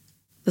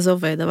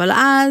עובד, אבל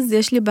אז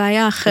יש לי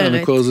בעיה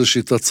אחרת. כל זה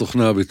שיטת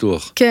סוכני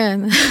הביטוח. כן,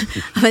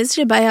 אבל יש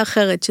לי בעיה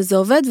אחרת, שזה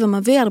עובד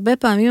ומביא הרבה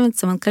פעמים את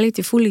סמנכ"לי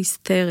תפעול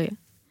להיסטריה.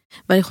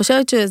 ואני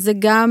חושבת שזה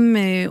גם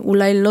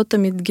אולי לא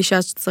תמיד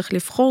גישה שצריך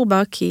לבחור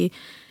בה, כי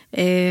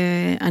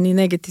אני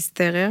נגד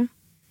היסטריה.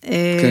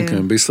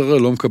 כן,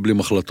 בישראל לא מקבלים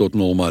החלטות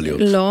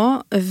נורמליות. לא,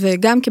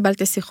 וגם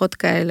קיבלתי שיחות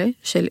כאלה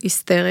של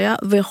היסטריה,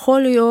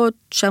 ויכול להיות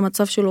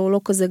שהמצב שלו הוא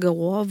לא כזה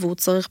גרוע, והוא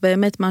צריך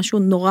באמת משהו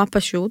נורא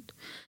פשוט,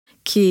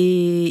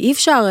 כי אי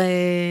אפשר,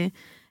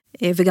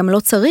 וגם לא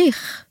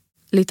צריך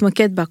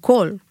להתמקד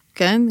בהכל,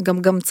 כן?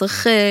 גם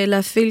צריך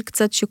להפעיל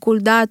קצת שיקול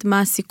דעת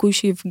מה הסיכוי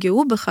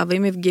שיפגעו בך,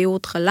 ואם יפגעו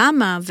אותך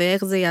למה,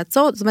 ואיך זה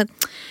יעצור. זאת אומרת,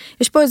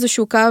 יש פה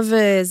איזשהו קו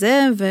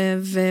זה,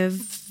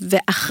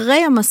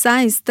 ואחרי המסע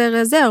ההיסטרי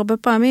הזה, הרבה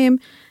פעמים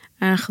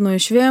אנחנו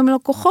יושבים עם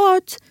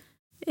לקוחות,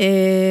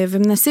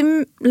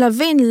 ומנסים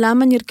להבין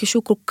למה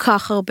נרכשו כל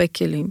כך הרבה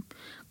כלים,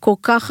 כל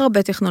כך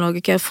הרבה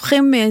טכנולוגיה, כי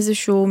הופכים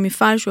מאיזשהו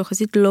מפעל שהוא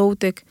יחסית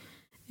לואו-טק,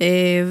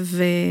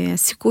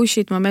 והסיכוי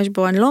שיתממש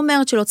בו, אני לא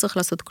אומרת שלא צריך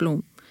לעשות כלום,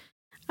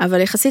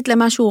 אבל יחסית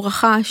למה שהוא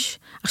רכש,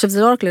 עכשיו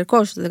זה לא רק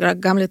לרכוש, זה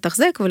גם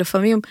לתחזק,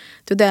 ולפעמים,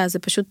 אתה יודע, זה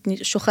פשוט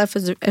שוכף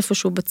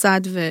איפשהו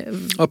בצד.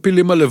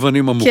 הפילים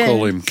הלבנים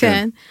המוכרים.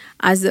 כן.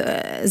 אז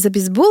זה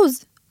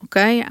בזבוז,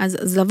 אוקיי?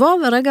 אז לבוא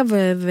ברגע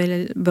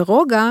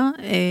וברוגע,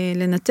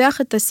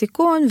 לנתח את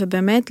הסיכון,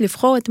 ובאמת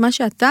לבחור את מה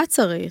שאתה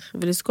צריך,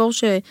 ולזכור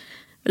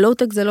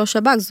שלואו-טק זה לא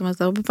שב"כ, זאת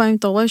אומרת, הרבה פעמים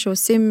אתה רואה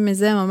שעושים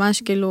מזה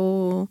ממש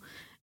כאילו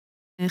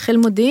חיל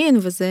מודיעין,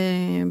 וזה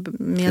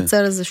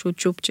מייצר איזשהו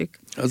צ'ופצ'יק.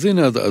 אז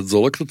הנה, את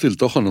זורקת אותי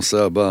לתוך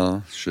הנושא הבא,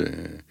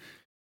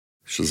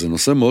 שזה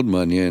נושא מאוד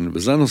מעניין,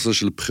 וזה הנושא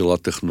של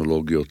בחירת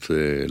טכנולוגיות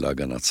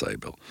להגנת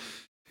סייבר.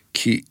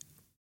 כי,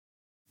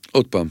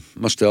 עוד פעם,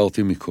 מה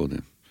שתיארתי מקודם,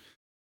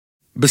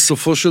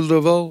 בסופו של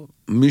דבר,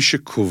 מי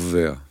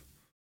שקובע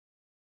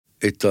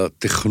את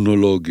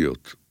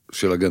הטכנולוגיות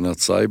של הגנת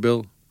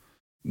סייבר,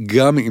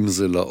 גם אם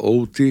זה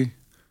ל-OT,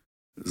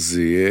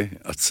 זה יהיה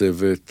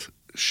הצוות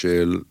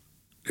של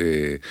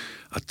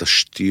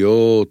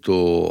התשתיות,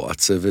 או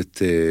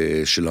הצוות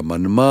של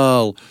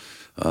המנמ"ר,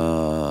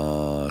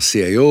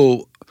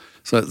 ה-CIO,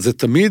 זאת אומרת, זה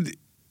תמיד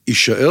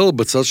יישאר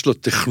בצד של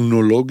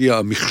הטכנולוגיה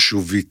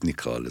המחשובית,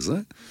 נקרא לזה,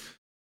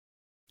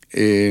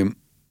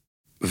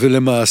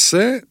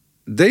 ולמעשה,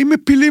 די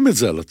מפילים את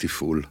זה על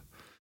התפעול.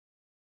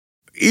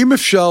 אם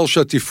אפשר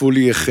שהתפעול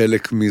יהיה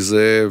חלק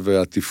מזה,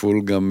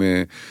 והתפעול גם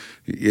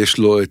יש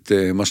לו את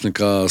מה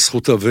שנקרא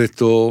זכות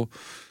הווטו,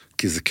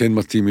 כי זה כן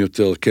מתאים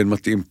יותר, כן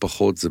מתאים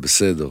פחות, זה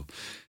בסדר.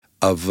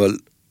 אבל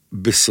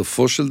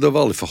בסופו של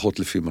דבר, לפחות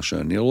לפי מה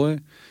שאני רואה,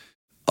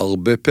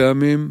 הרבה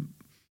פעמים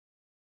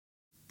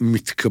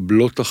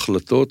מתקבלות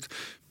החלטות,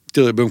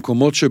 תראה,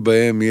 במקומות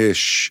שבהם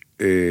יש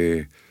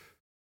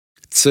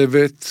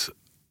צוות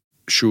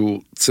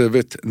שהוא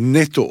צוות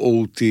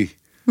נטו OT,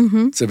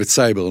 צוות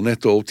סייבר,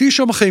 נטו OT,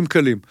 שם החיים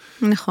קלים.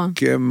 נכון.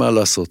 כי הם מה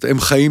לעשות, הם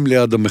חיים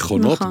ליד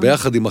המכונות,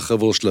 ביחד עם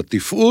החבר'ה של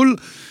התפעול,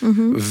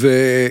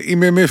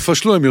 ואם הם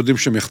יפשלו, הם יודעים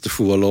שהם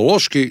יחטפו על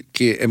הראש,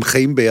 כי הם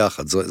חיים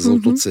ביחד, זה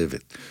אותו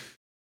צוות.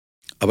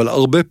 אבל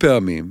הרבה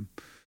פעמים,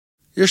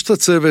 יש את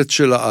הצוות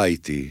של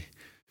ה-IT,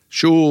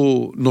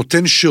 שהוא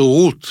נותן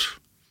שירות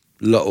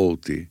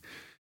ל-OT,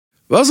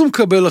 ואז הוא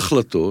מקבל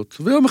החלטות,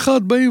 ויום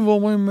אחד באים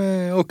ואומרים,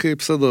 אוקיי,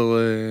 בסדר,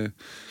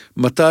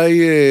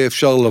 מתי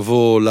אפשר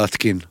לבוא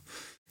להתקין?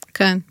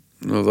 כן.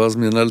 ואז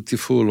מנהל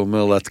תפעול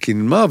אומר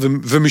להתקין מה,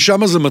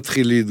 ומשם זה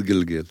מתחיל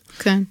להתגלגל.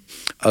 כן.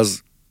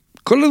 אז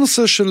כל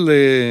הנושא של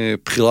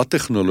בחירת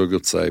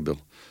טכנולוגיות סייבר,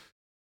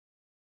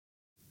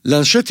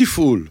 לאנשי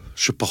תפעול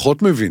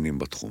שפחות מבינים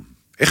בתחום,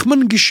 איך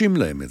מנגישים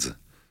להם את זה?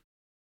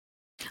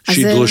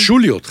 שידרשו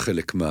להיות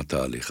חלק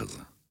מהתהליך הזה.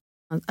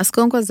 אז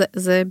קודם כל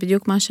זה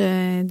בדיוק מה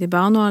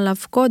שדיברנו עליו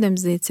קודם,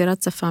 זה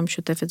יצירת שפה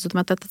משותפת. זאת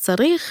אומרת, אתה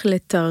צריך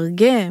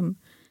לתרגם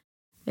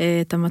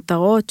את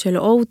המטרות של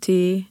OT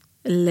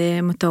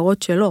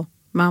למטרות שלו.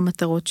 מה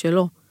המטרות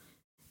שלו?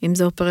 אם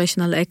זה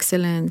Operational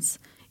Excellence,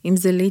 אם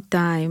זה Lead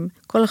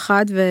Time, כל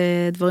אחד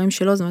ודברים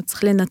שלו, זאת אומרת,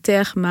 צריך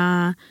לנתח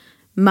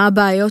מה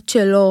הבעיות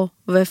שלו,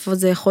 ואיפה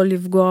זה יכול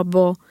לפגוע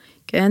בו,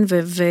 כן?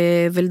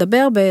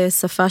 ולדבר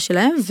בשפה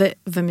שלהם,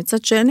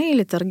 ומצד שני,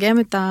 לתרגם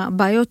את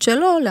הבעיות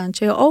שלו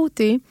לאנשי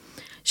OT,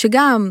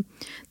 שגם,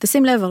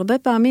 תשים לב, הרבה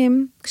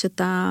פעמים,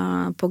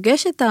 כשאתה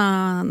פוגש את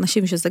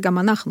האנשים, שזה גם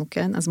אנחנו,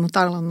 כן? אז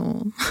מותר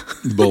לנו.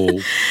 ברור.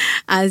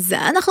 אז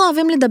אנחנו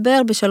אוהבים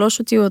לדבר ב3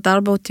 אותיות,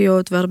 4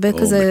 אותיות,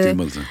 והרבה כזה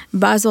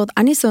בעזות.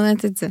 אני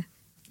שונאת את זה,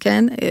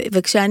 כן?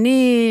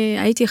 וכשאני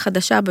הייתי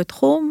חדשה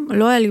בתחום,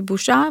 לא היה לי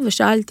בושה,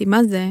 ושאלתי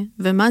מה זה,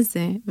 ומה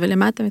זה,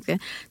 ולמה אתה מתכוון.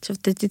 עכשיו,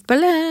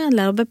 תתפלא,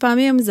 להרבה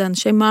פעמים זה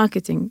אנשי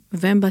מרקטינג,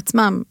 והם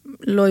בעצמם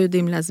לא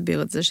יודעים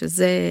להסביר את זה,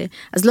 שזה,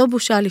 אז לא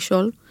בושה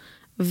לשאול,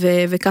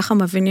 וככה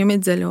מבינים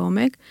את זה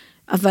לעומק,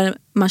 אבל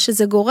מה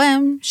שזה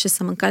גורם,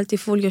 שסמנכ"ל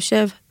תפעול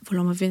יושב,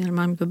 ולא מבין על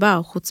מה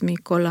מדובר, חוץ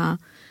מכל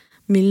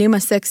המילים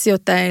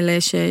הסקסיות האלה,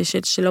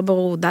 שלא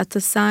ברור,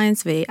 Data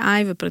Science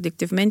ו-AI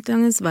ו-Predictive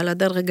Maintenance, ועל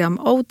הדרך גם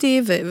OT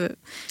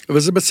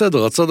וזה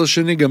בסדר, הצד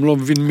השני גם לא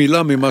מבין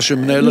מילה ממה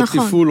שמנהל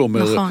התפעול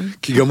אומר,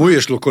 כי גם הוא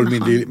יש לו כל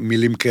מיני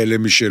מילים כאלה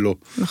משלו.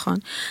 נכון.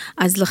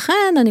 אז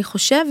לכן אני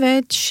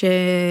חושבת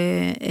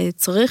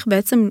שצריך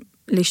בעצם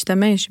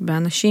להשתמש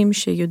באנשים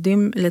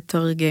שיודעים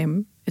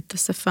לתרגם את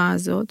השפה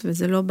הזאת,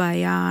 וזה לא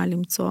בעיה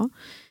למצוא,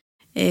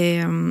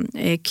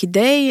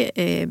 כדי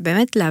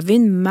באמת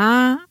להבין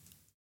מה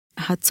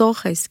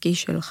הצורך העסקי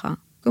שלך.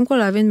 קודם כל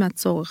להבין מה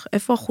הצורך,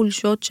 איפה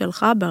החולשות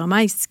שלך ברמה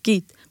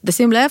העסקית.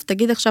 תשים לב,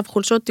 תגיד עכשיו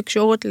חולשות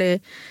תקשורת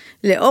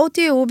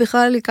ל-OT, הוא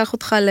בכלל ייקח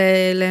אותך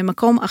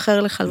למקום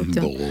אחר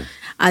לחלוטין. ברור.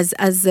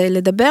 אז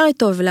לדבר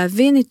איתו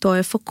ולהבין איתו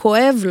איפה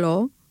כואב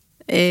לו,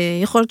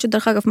 יכול להיות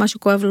שדרך אגב מה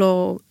שכואב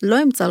לו, לא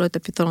ימצא לו את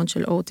הפתרון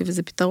של OT,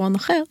 וזה פתרון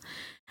אחר,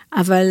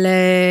 אבל,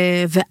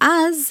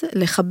 ואז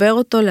לחבר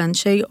אותו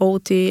לאנשי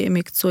OT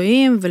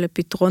מקצועיים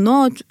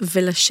ולפתרונות,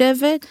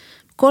 ולשבת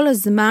כל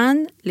הזמן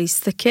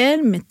להסתכל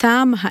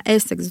מטעם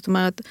העסק, זאת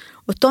אומרת,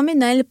 אותו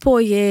מנהל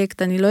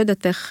פרויקט, אני לא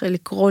יודעת איך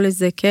לקרוא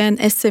לזה, כן,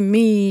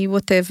 SME,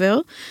 whatever,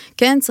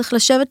 כן, צריך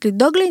לשבת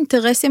לדאוג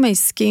לאינטרסים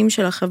העסקיים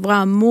של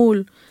החברה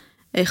מול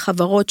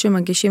חברות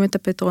שמגישים את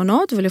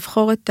הפתרונות,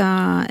 ולבחור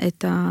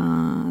את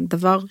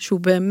הדבר שהוא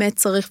באמת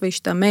צריך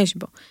וישתמש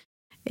בו.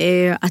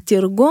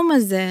 התרגום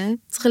הזה,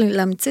 צריך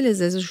להמציא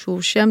לזה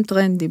איזשהו שם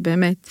טרנדי,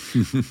 באמת.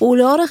 הוא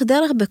לאורך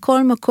דרך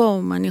בכל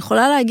מקום. אני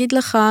יכולה להגיד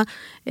לך,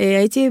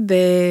 הייתי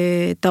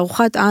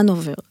בתערוכת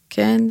אנובר,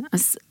 כן?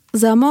 אז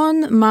זה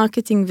המון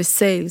מרקטינג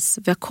וסיילס,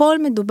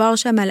 והכל מדובר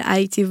שם על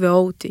IT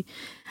ו-OT.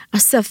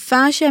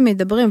 השפה שהם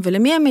מדברים,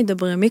 ולמי הם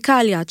מדברים, מי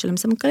קהל יעד שלהם,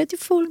 סמנכ"לי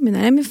תפעול,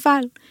 מנהלי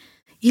מפעל,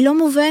 היא לא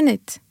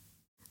מובנת.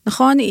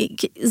 נכון?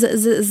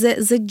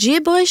 זה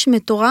ג'יבריש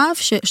מטורף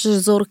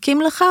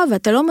שזורקים לך,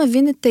 ואתה לא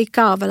מבין את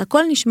העיקר, אבל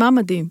הכל נשמע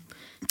מדהים.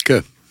 כן.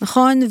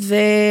 נכון?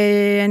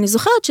 ואני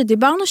זוכרת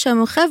שדיברנו שם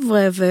עם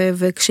חבר'ה,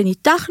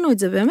 וכשניתחנו את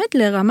זה באמת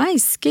לרמה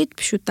עסקית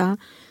פשוטה,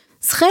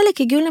 אז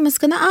חלק הגיעו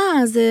למסקנה,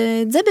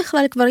 זה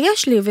בכלל כבר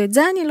יש לי, ואת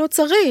זה אני לא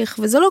צריך,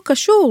 וזה לא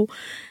קשור.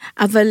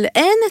 אבל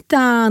אין את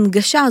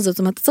ההנגשה הזאת, זאת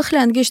אומרת, אתה צריך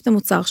להנגיש את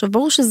המוצר. עכשיו,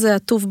 ברור שזה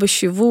עטוף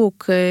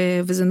בשיווק,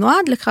 וזה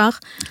נועד לכך,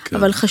 כן.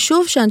 אבל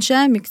חשוב שאנשי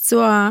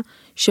המקצוע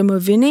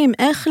שמבינים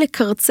איך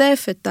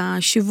לקרצף את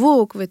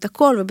השיווק ואת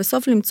הכל,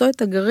 ובסוף למצוא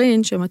את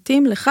הגרעין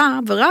שמתאים לך,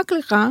 ורק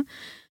לך,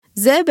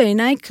 זה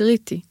בעיניי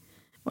קריטי.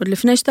 עוד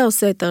לפני שאתה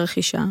עושה את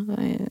הרכישה.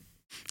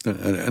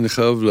 אני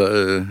חייב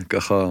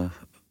ככה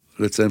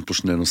לציין פה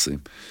שני נושאים.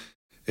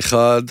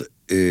 אחד,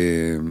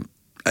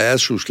 היה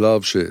איזשהו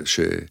שלב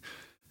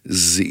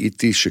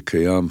זיהיתי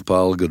שקיים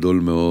פער גדול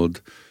מאוד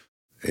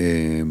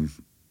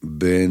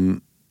בין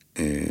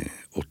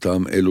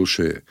אותם אלו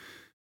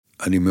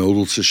שאני מאוד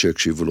רוצה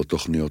שיקשיבו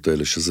לתוכניות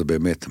האלה, שזה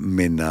באמת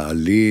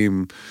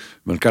מנהלים,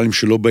 מנכ"לים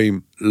שלא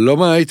באים לא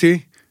מה-IT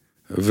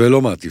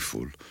ולא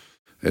מהתפעול,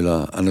 אלא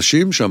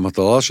אנשים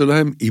שהמטרה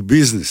שלהם היא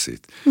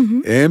ביזנסית.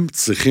 הם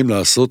צריכים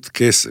לעשות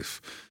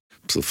כסף.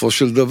 בסופו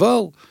של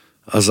דבר,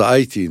 אז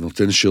ה-IT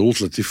נותן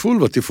שירות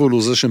לתפעול, והתפעול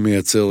הוא זה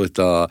שמייצר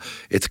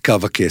את קו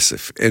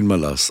הכסף, אין מה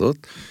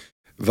לעשות.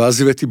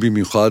 ואז הבאתי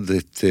במיוחד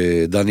את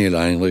דניאל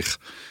איינריך,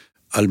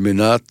 על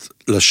מנת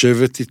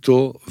לשבת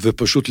איתו,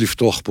 ופשוט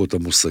לפתוח פה את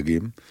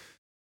המושגים,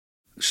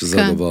 שזה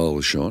כן. הדבר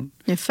הראשון.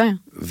 יפה.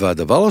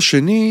 והדבר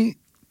השני,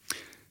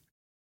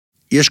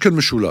 יש כאן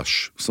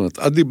משולש. זאת אומרת,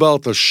 את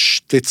דיברת על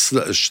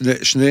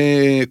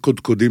שני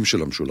קודקודים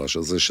של המשולש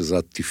הזה, שזה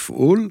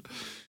התפעול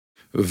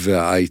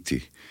וה-IT.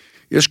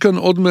 יש כאן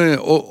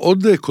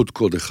עוד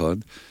קודקוד אחד,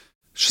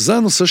 שזה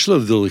הנושא של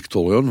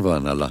הדירקטוריון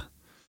וההנהלה.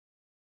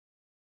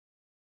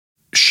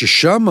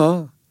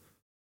 ששמה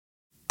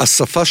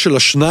השפה של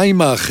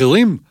השניים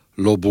האחרים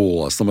לא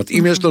ברורה. זאת אומרת,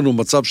 אם יש לנו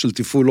מצב של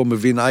תפעול לא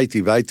מבין IT,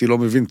 ו-IT לא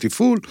מבין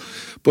תפעול,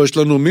 פה יש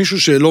לנו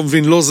מישהו שלא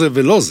מבין לא זה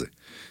ולא זה.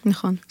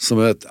 נכון. זאת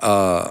אומרת,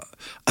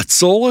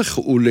 הצורך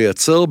הוא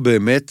לייצר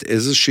באמת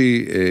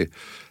איזושהי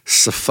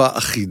שפה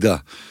אחידה.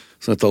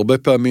 זאת אומרת, הרבה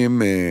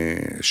פעמים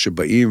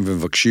שבאים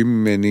ומבקשים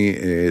ממני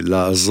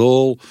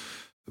לעזור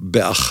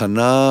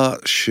בהכנה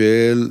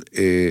של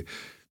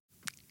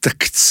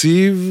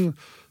תקציב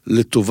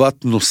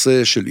לטובת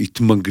נושא של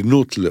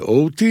התמגנות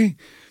ל-OT,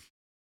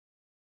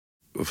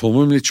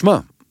 ואומרים לי, תשמע,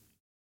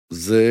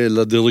 זה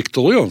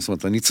לדירקטוריון, זאת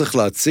אומרת, אני צריך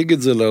להציג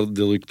את זה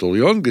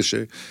לדירקטוריון,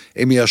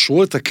 כשהם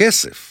יאשרו את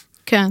הכסף.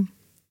 כן.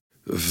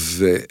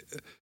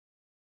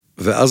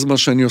 ואז מה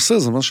שאני עושה,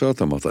 זה מה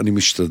שאת אמרת, אני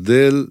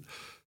משתדל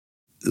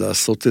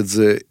לעשות את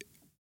זה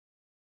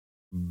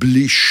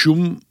בלי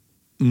שום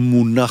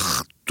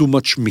מונח too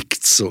much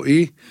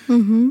מקצועי,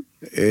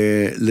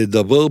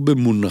 לדבר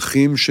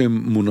במונחים שהם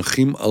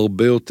מונחים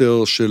הרבה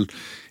יותר של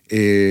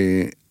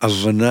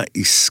הבנה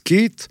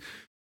עסקית,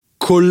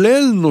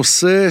 כולל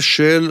נושא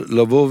של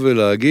לבוא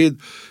ולהגיד,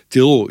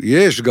 תראו,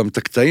 יש גם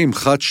תקטעים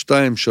 1,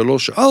 2,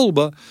 3,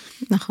 4,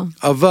 נכון.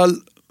 אבל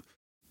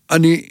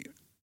אני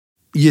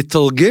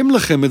יתרגם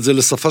לכם את זה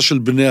לשפה של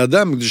בני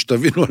אדם, כדי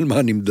שתבינו על מה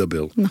אני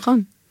מדבר.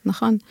 נכון,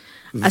 נכון.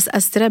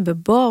 אז תראה,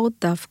 בבורד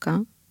דווקא,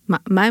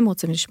 מה הם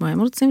רוצים לשמוע? הם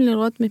רוצים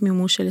לראות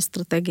מימוש של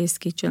אסטרטגיה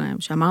עסקית שלהם,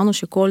 שאמרנו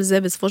שכל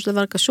זה בסופו של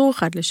דבר קשור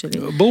אחד לשני.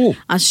 ברור.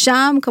 אז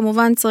שם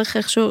כמובן צריך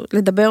איכשהו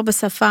לדבר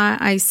בשפה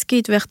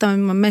העסקית, ואיך אתה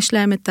מממש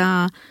להם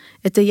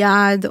את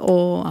היעד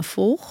או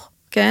הפוך,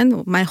 כן?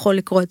 מה יכול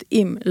לקרות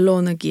אם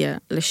לא נגיע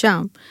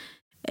לשם.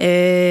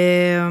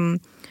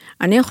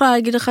 אני יכולה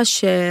להגיד לך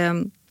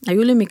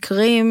שהיו לי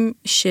מקרים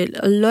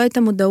שלא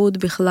הייתה מודעות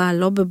בכלל,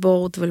 לא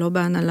בבורד ולא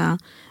בהנהלה,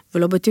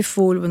 ולא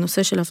בתפעול,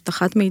 בנושא של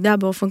הבטחת מידע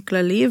באופן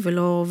כללי,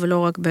 ולא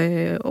רק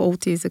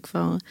ב-OT, זה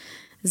כבר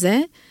זה.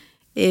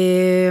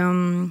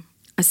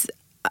 אז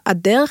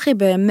הדרך היא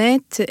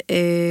באמת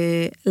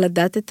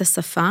לדעת את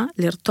השפה,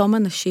 לרתום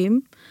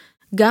אנשים,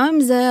 גם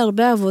אם זה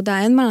הרבה עבודה,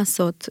 אין מה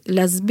לעשות,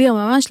 להסביר,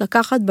 ממש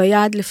לקחת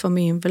ביד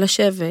לפעמים,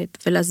 ולשבת,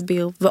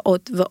 ולהסביר, ועוד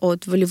ועוד,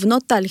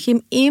 ולבנות תהליכים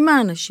עם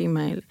האנשים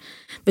האלה,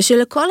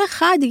 ושלכל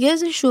אחד יהיה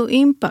איזשהו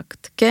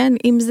אימפקט, כן?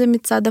 אם זה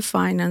מצד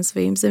הפייננס,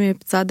 ואם זה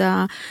מצד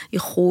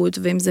האיכות,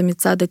 ואם זה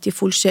מצד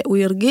התפעול, שהוא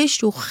ירגיש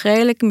שהוא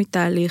חלק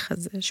מתהליך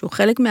הזה, שהוא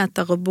חלק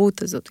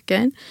מהתרבות הזאת,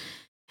 כן?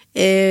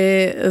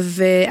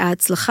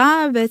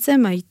 וההצלחה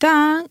בעצם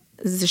הייתה,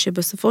 זה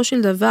שבסופו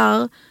של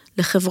דבר,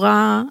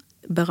 לחברה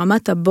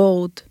ברמת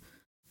הבורד,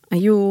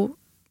 היו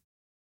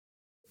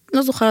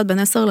לא זוכרת, בין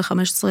 10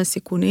 ל-15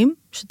 סיכונים,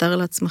 שתאר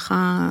לעצמך,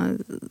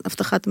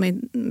 הבטחת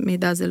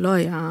מידע זה לא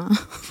היה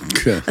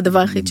הדבר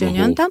היחיד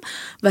שעניין אותם,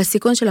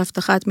 והסיכון של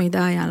הבטחת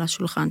מידע היה על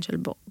השולחן של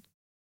בורד.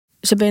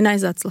 שבעיניי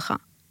זה הצלחה.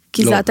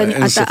 כי לא,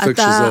 אין ספק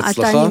שזה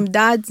הצלחה. אתה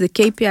נמדד, זה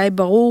KPI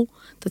ברור,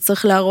 אתה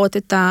צריך להראות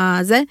את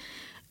זה,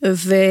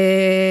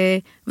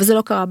 וזה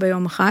לא קרה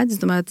ביום אחד,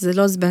 זאת אומרת, זה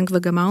לא זבנג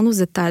וגמרנו,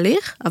 זה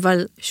תהליך,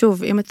 אבל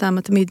שוב, אם אתה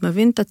מתמיד,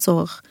 מבין את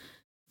הצורך,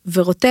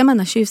 ורותם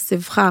אנשים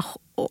סביבך,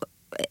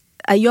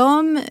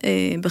 היום,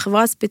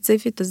 בחברה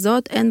הספציפית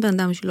הזאת, אין בן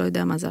אדם שלא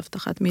יודע מה זה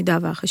הבטחת מידע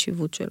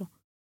והחשיבות שלו.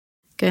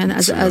 כן,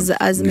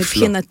 אז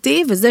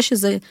מבחינתי, וזה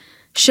שזה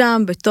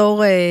שם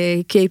בתור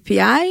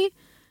KPI,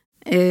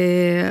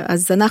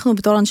 אז אנחנו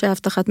בתור אנשי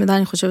הבטחת מידע,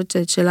 אני חושבת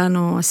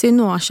שלנו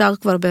עשינו, השאר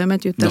כבר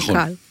באמת יותר נכון,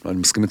 קל. אני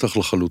מסכים איתך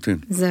לחלוטין.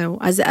 זהו,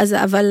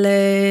 אבל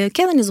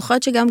כן, אני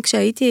זוכרת שגם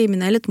כשהייתי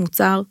מנהלת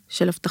מוצר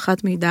של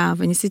הבטחת מידע,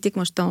 וניסיתי,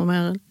 כמו שאתה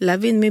אומר,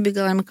 להבין מי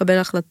בגלל מקבל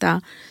החלטה,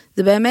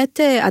 זה באמת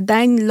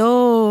עדיין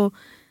לא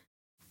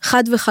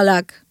חד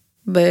וחלק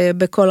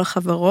בכל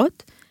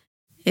החברות.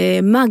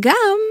 מה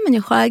גם, אני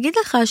יכולה להגיד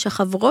לך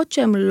שהחברות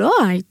שהן לא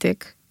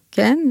הייטק,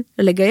 כן?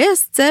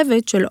 לגייס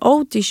צוות של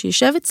OT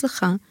שישב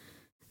אצלך,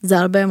 זה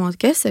הרבה מאוד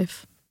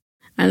כסף.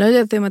 אני לא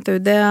יודעת אם אתה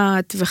יודע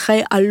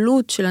טווחי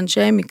עלות של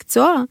אנשי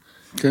מקצוע,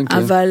 כן,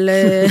 אבל,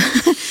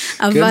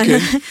 אבל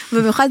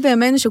במיוחד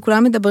בימינו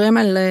שכולם מדברים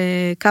על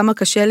כמה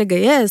קשה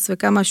לגייס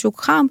וכמה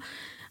השוק חם,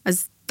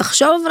 אז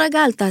תחשוב רגע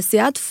על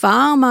תעשיית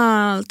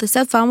פארמה,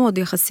 תעשיית פארמה עוד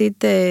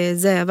יחסית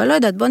זה, אבל לא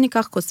יודעת, בוא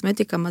ניקח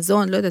קוסמטיקה,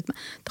 מזון, לא יודעת מה.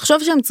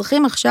 תחשוב שהם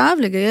צריכים עכשיו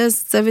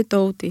לגייס צוות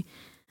OT.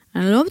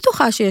 אני לא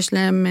בטוחה שיש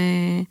להם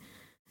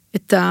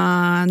את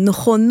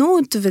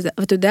הנכונות,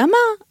 ואתה יודע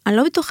מה? אני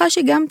לא בטוחה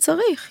שגם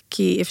צריך,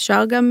 כי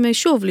אפשר גם,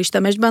 שוב,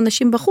 להשתמש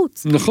באנשים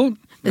בחוץ. נכון.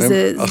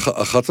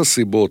 אחת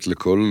הסיבות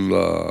לכל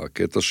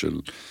הקטע של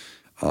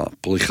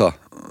הפריחה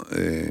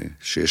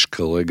שיש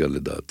כרגע,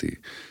 לדעתי,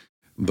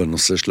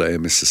 בנושא של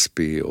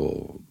ה-MSSP,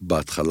 או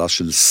בהתחלה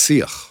של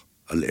שיח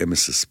על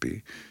MSSP,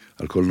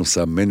 על כל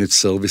נושא ה-Managed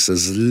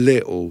Services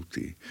ל-OT,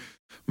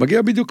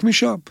 מגיע בדיוק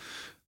משם.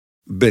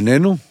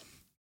 בינינו,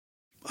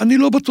 אני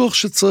לא בטוח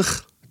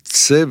שצריך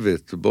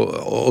צוות,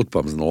 עוד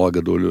פעם, זה נורא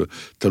גדול,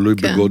 תלוי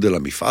בגודל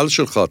המפעל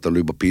שלך,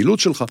 תלוי בפעילות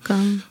שלך,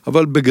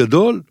 אבל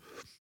בגדול,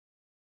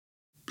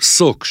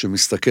 סוק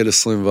שמסתכל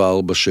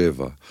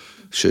 24/7,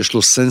 שיש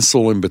לו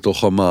סנסורים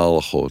בתוך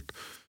המערכות,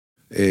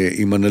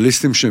 עם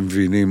אנליסטים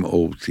שמבינים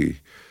OT,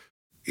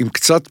 עם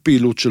קצת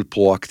פעילות של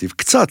פרואקטיב,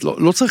 קצת,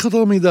 לא צריך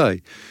יותר מדי,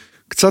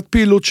 קצת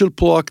פעילות של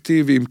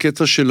פרואקטיב, עם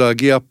קטע של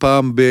להגיע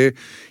פעם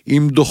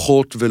עם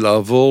דוחות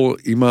ולעבור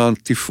עם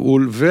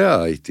התפעול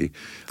וה-IT,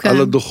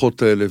 על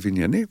הדוחות האלה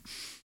ועניינים.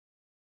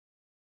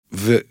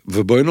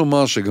 ובואי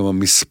נאמר שגם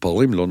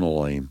המספרים לא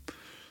נוראים.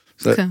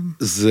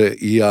 זה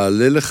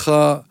יעלה לך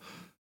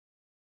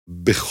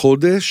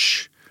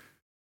בחודש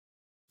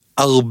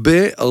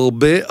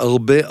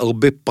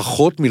הרבה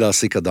פחות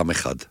מלהעסיק אדם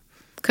אחד.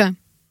 כן.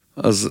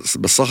 אז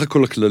בסך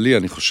הכל הכללי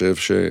אני חושב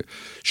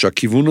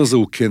שהכיוון הזה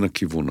הוא כן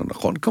הכיוון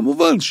הנכון.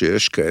 כמובן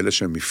שיש כאלה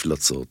שהם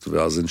מפלצות,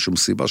 ואז אין שום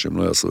סיבה שהם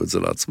לא יעשו את זה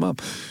לעצמם.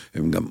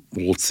 הם גם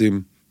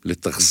רוצים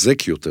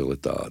לתחזק יותר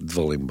את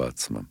הדברים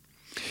בעצמם.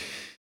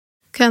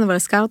 כן, אבל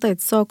הזכרת את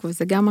סוק,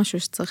 וזה גם משהו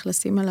שצריך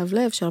לשים עליו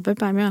לב, שהרבה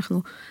פעמים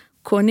אנחנו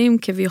קונים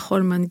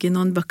כביכול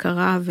מנגנון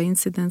בקרה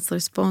ואינסידנס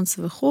ריספונס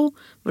וכו',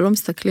 ולא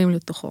מסתכלים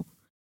לתוכו.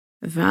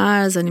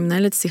 ואז אני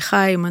מנהלת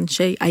שיחה עם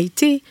אנשי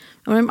IT,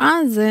 אומרים,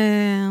 זה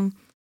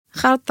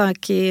חרטה,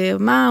 כי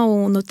מה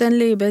הוא נותן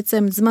לי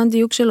בעצם זמן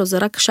דיוק שלו, זה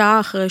רק שעה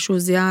אחרי שהוא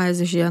זיהה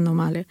איזושהי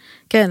אנומליה.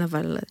 כן,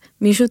 אבל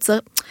מישהו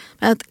צריך,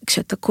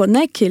 כשאתה קונה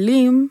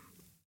כלים,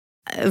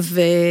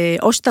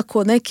 או שאתה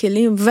קונה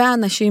כלים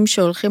ואנשים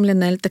שהולכים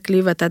לנהל את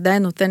הכלי, ואתה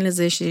עדיין נותן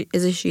לזה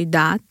איזושהי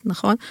דעת,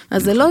 נכון?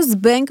 אז זה לא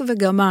זבנק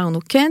וגמרנו,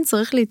 כן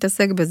צריך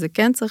להתעסק בזה,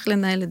 כן צריך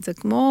לנהל את זה,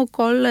 כמו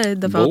כל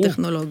דבר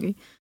טכנולוגי.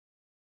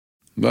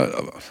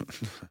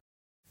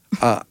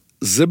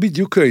 זה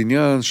בדיוק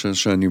העניין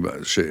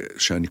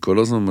שאני כל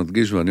הזמן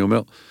מדגיש, ואני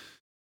אומר,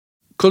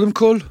 קודם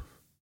כל,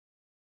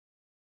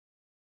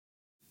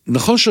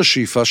 נכון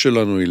שהשאיפה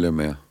שלנו היא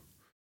ל100,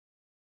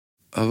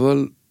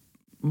 אבל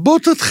בוא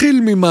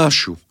תתחיל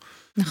ממשהו.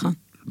 נכון.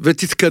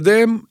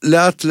 ותתקדם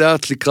לאט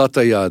לאט לקראת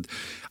היעד.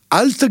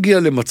 אל תגיע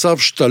למצב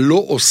שאתה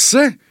לא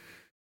עושה,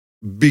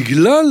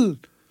 בגלל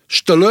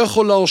שאתה לא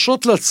יכול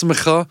להרשות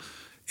לעצמך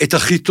את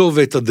הכי טוב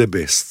ואת ה-the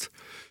best.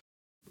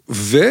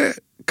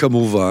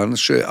 וכמובן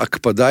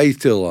שהקפדה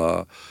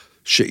יתרה,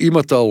 שאם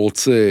אתה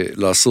רוצה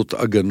לעשות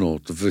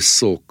הגנות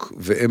וסוק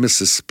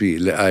ו-MSSP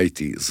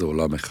ל-IT זה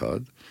עולם אחד,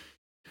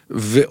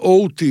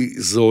 ו-OT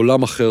זה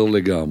עולם אחר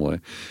לגמרי,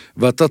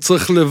 ואתה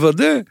צריך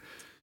לוודא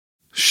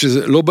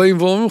שלא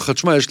באים ואומרים לך,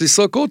 תשמע, יש לי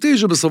סוק OT,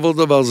 שבסופו של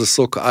דבר זה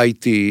סוק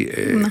IT,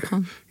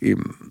 נכון.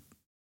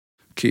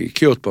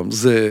 כי עוד פעם,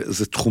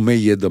 זה תחומי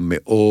ידע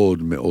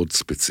מאוד מאוד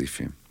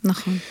ספציפיים.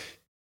 נכון.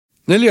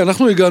 נלי,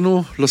 אנחנו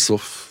הגענו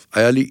לסוף,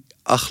 היה לי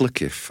אחלה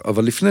כיף,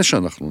 אבל לפני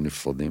שאנחנו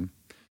נפרדים,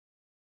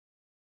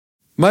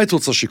 מה היית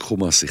רוצה שיקחו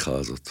מהשיחה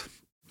הזאת?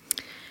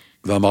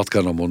 ואמרת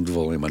כאן המון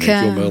דברים, אני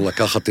הייתי אומר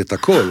לקחת את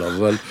הכל,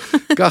 אבל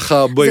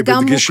ככה בואי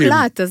בדגשים. זה גם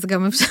מוקלט, אז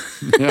גם אפשר.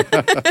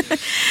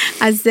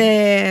 אז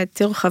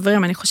תראו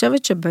חברים, אני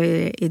חושבת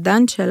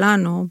שבעידן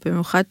שלנו,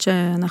 במיוחד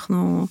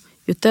שאנחנו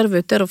יותר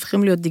ויותר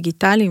הופכים להיות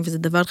דיגיטליים, וזה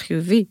דבר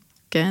חיובי,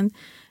 כן?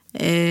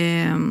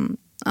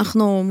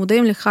 אנחנו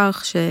מודעים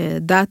לכך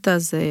שדאטה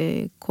זה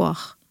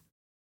כוח.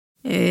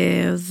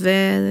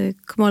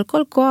 וכמו על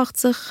כל כוח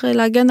צריך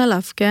להגן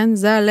עליו, כן?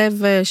 זה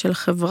הלב של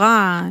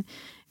חברה,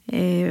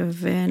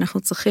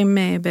 ואנחנו צריכים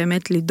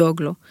באמת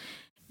לדאוג לו.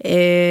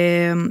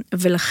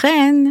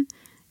 ולכן,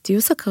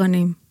 תהיו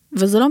סקרנים.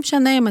 וזה לא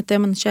משנה אם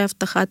אתם אנשי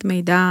אבטחת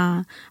מידע,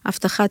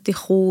 אבטחת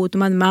איכות,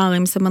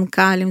 מנמ"רים,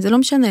 סמנכ"לים, זה לא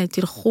משנה,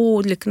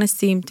 תלכו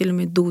לכנסים,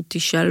 תלמדו,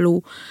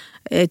 תשאלו,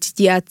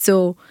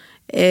 תתייעצו.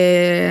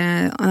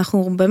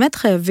 אנחנו באמת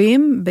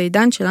חייבים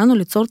בעידן שלנו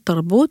ליצור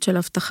תרבות של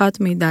אבטחת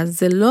מידע.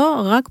 זה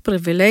לא רק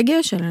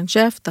פריבילגיה של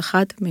אנשי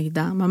אבטחת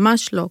מידע,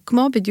 ממש לא.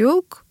 כמו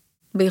בדיוק,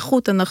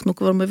 באיכות אנחנו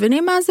כבר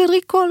מבינים מה זה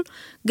ריקול.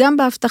 גם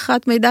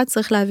באבטחת מידע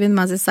צריך להבין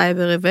מה זה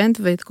סייבר איבנט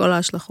ואת כל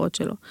ההשלכות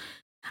שלו.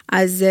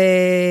 אז,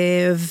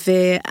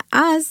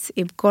 ואז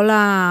עם כל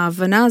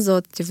ההבנה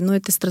הזאת תבנו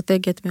את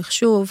אסטרטגיית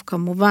מחשוב,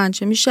 כמובן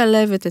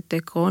שמשלבת את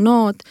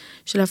העקרונות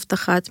של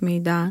אבטחת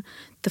מידע,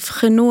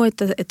 תבחנו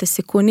את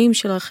הסיכונים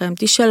שלכם,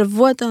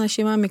 תשלבו את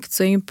האנשים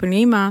המקצועיים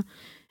פנימה,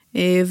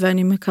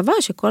 ואני מקווה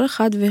שכל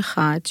אחד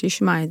ואחד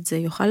שישמע את זה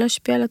יוכל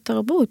להשפיע על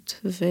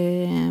התרבות,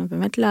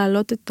 ובאמת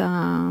להעלות את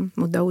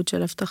המודעות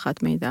של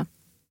אבטחת מידע.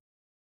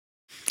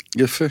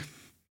 יפה.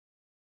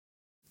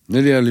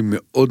 נלי היה לי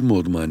מאוד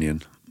מאוד מעניין.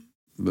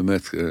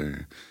 באמת,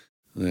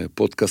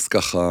 פודקאסט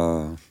ככה,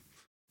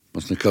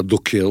 מה שנקרא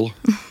דוקר.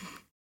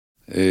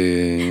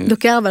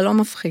 דוקר אבל לא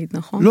מפחיד,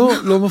 נכון? לא,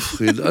 לא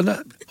מפחיד.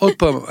 עוד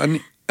פעם,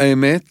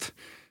 האמת,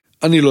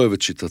 אני לא אוהב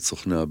את שיטת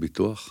סוכני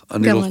הביטוח.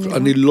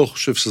 אני לא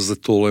חושב שזה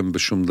תורם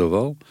בשום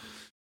דבר.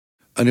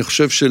 אני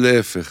חושב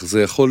שלהפך,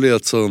 זה יכול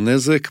לייצר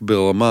נזק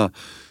ברמה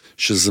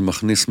שזה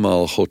מכניס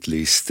מערכות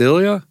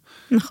להיסטריה.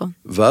 נכון.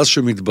 ואז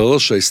שמתברר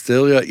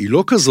שההיסטריה היא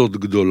לא כזאת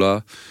גדולה,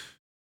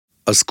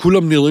 אז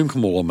כולם נראים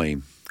כמו רמאים.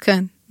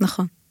 כן,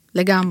 נכון,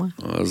 לגמרי.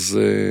 אז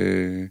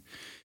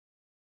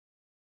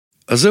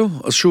זהו,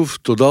 אז שוב,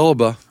 תודה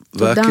רבה.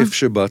 תודה. והיה כיף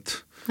שבאת.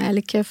 היה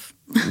לי כיף.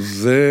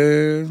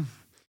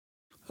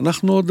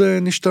 ואנחנו עוד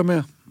נשתמע.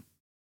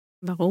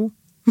 ברור.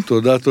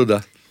 תודה, תודה.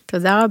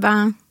 תודה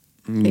רבה.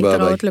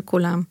 להתראות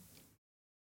לכולם.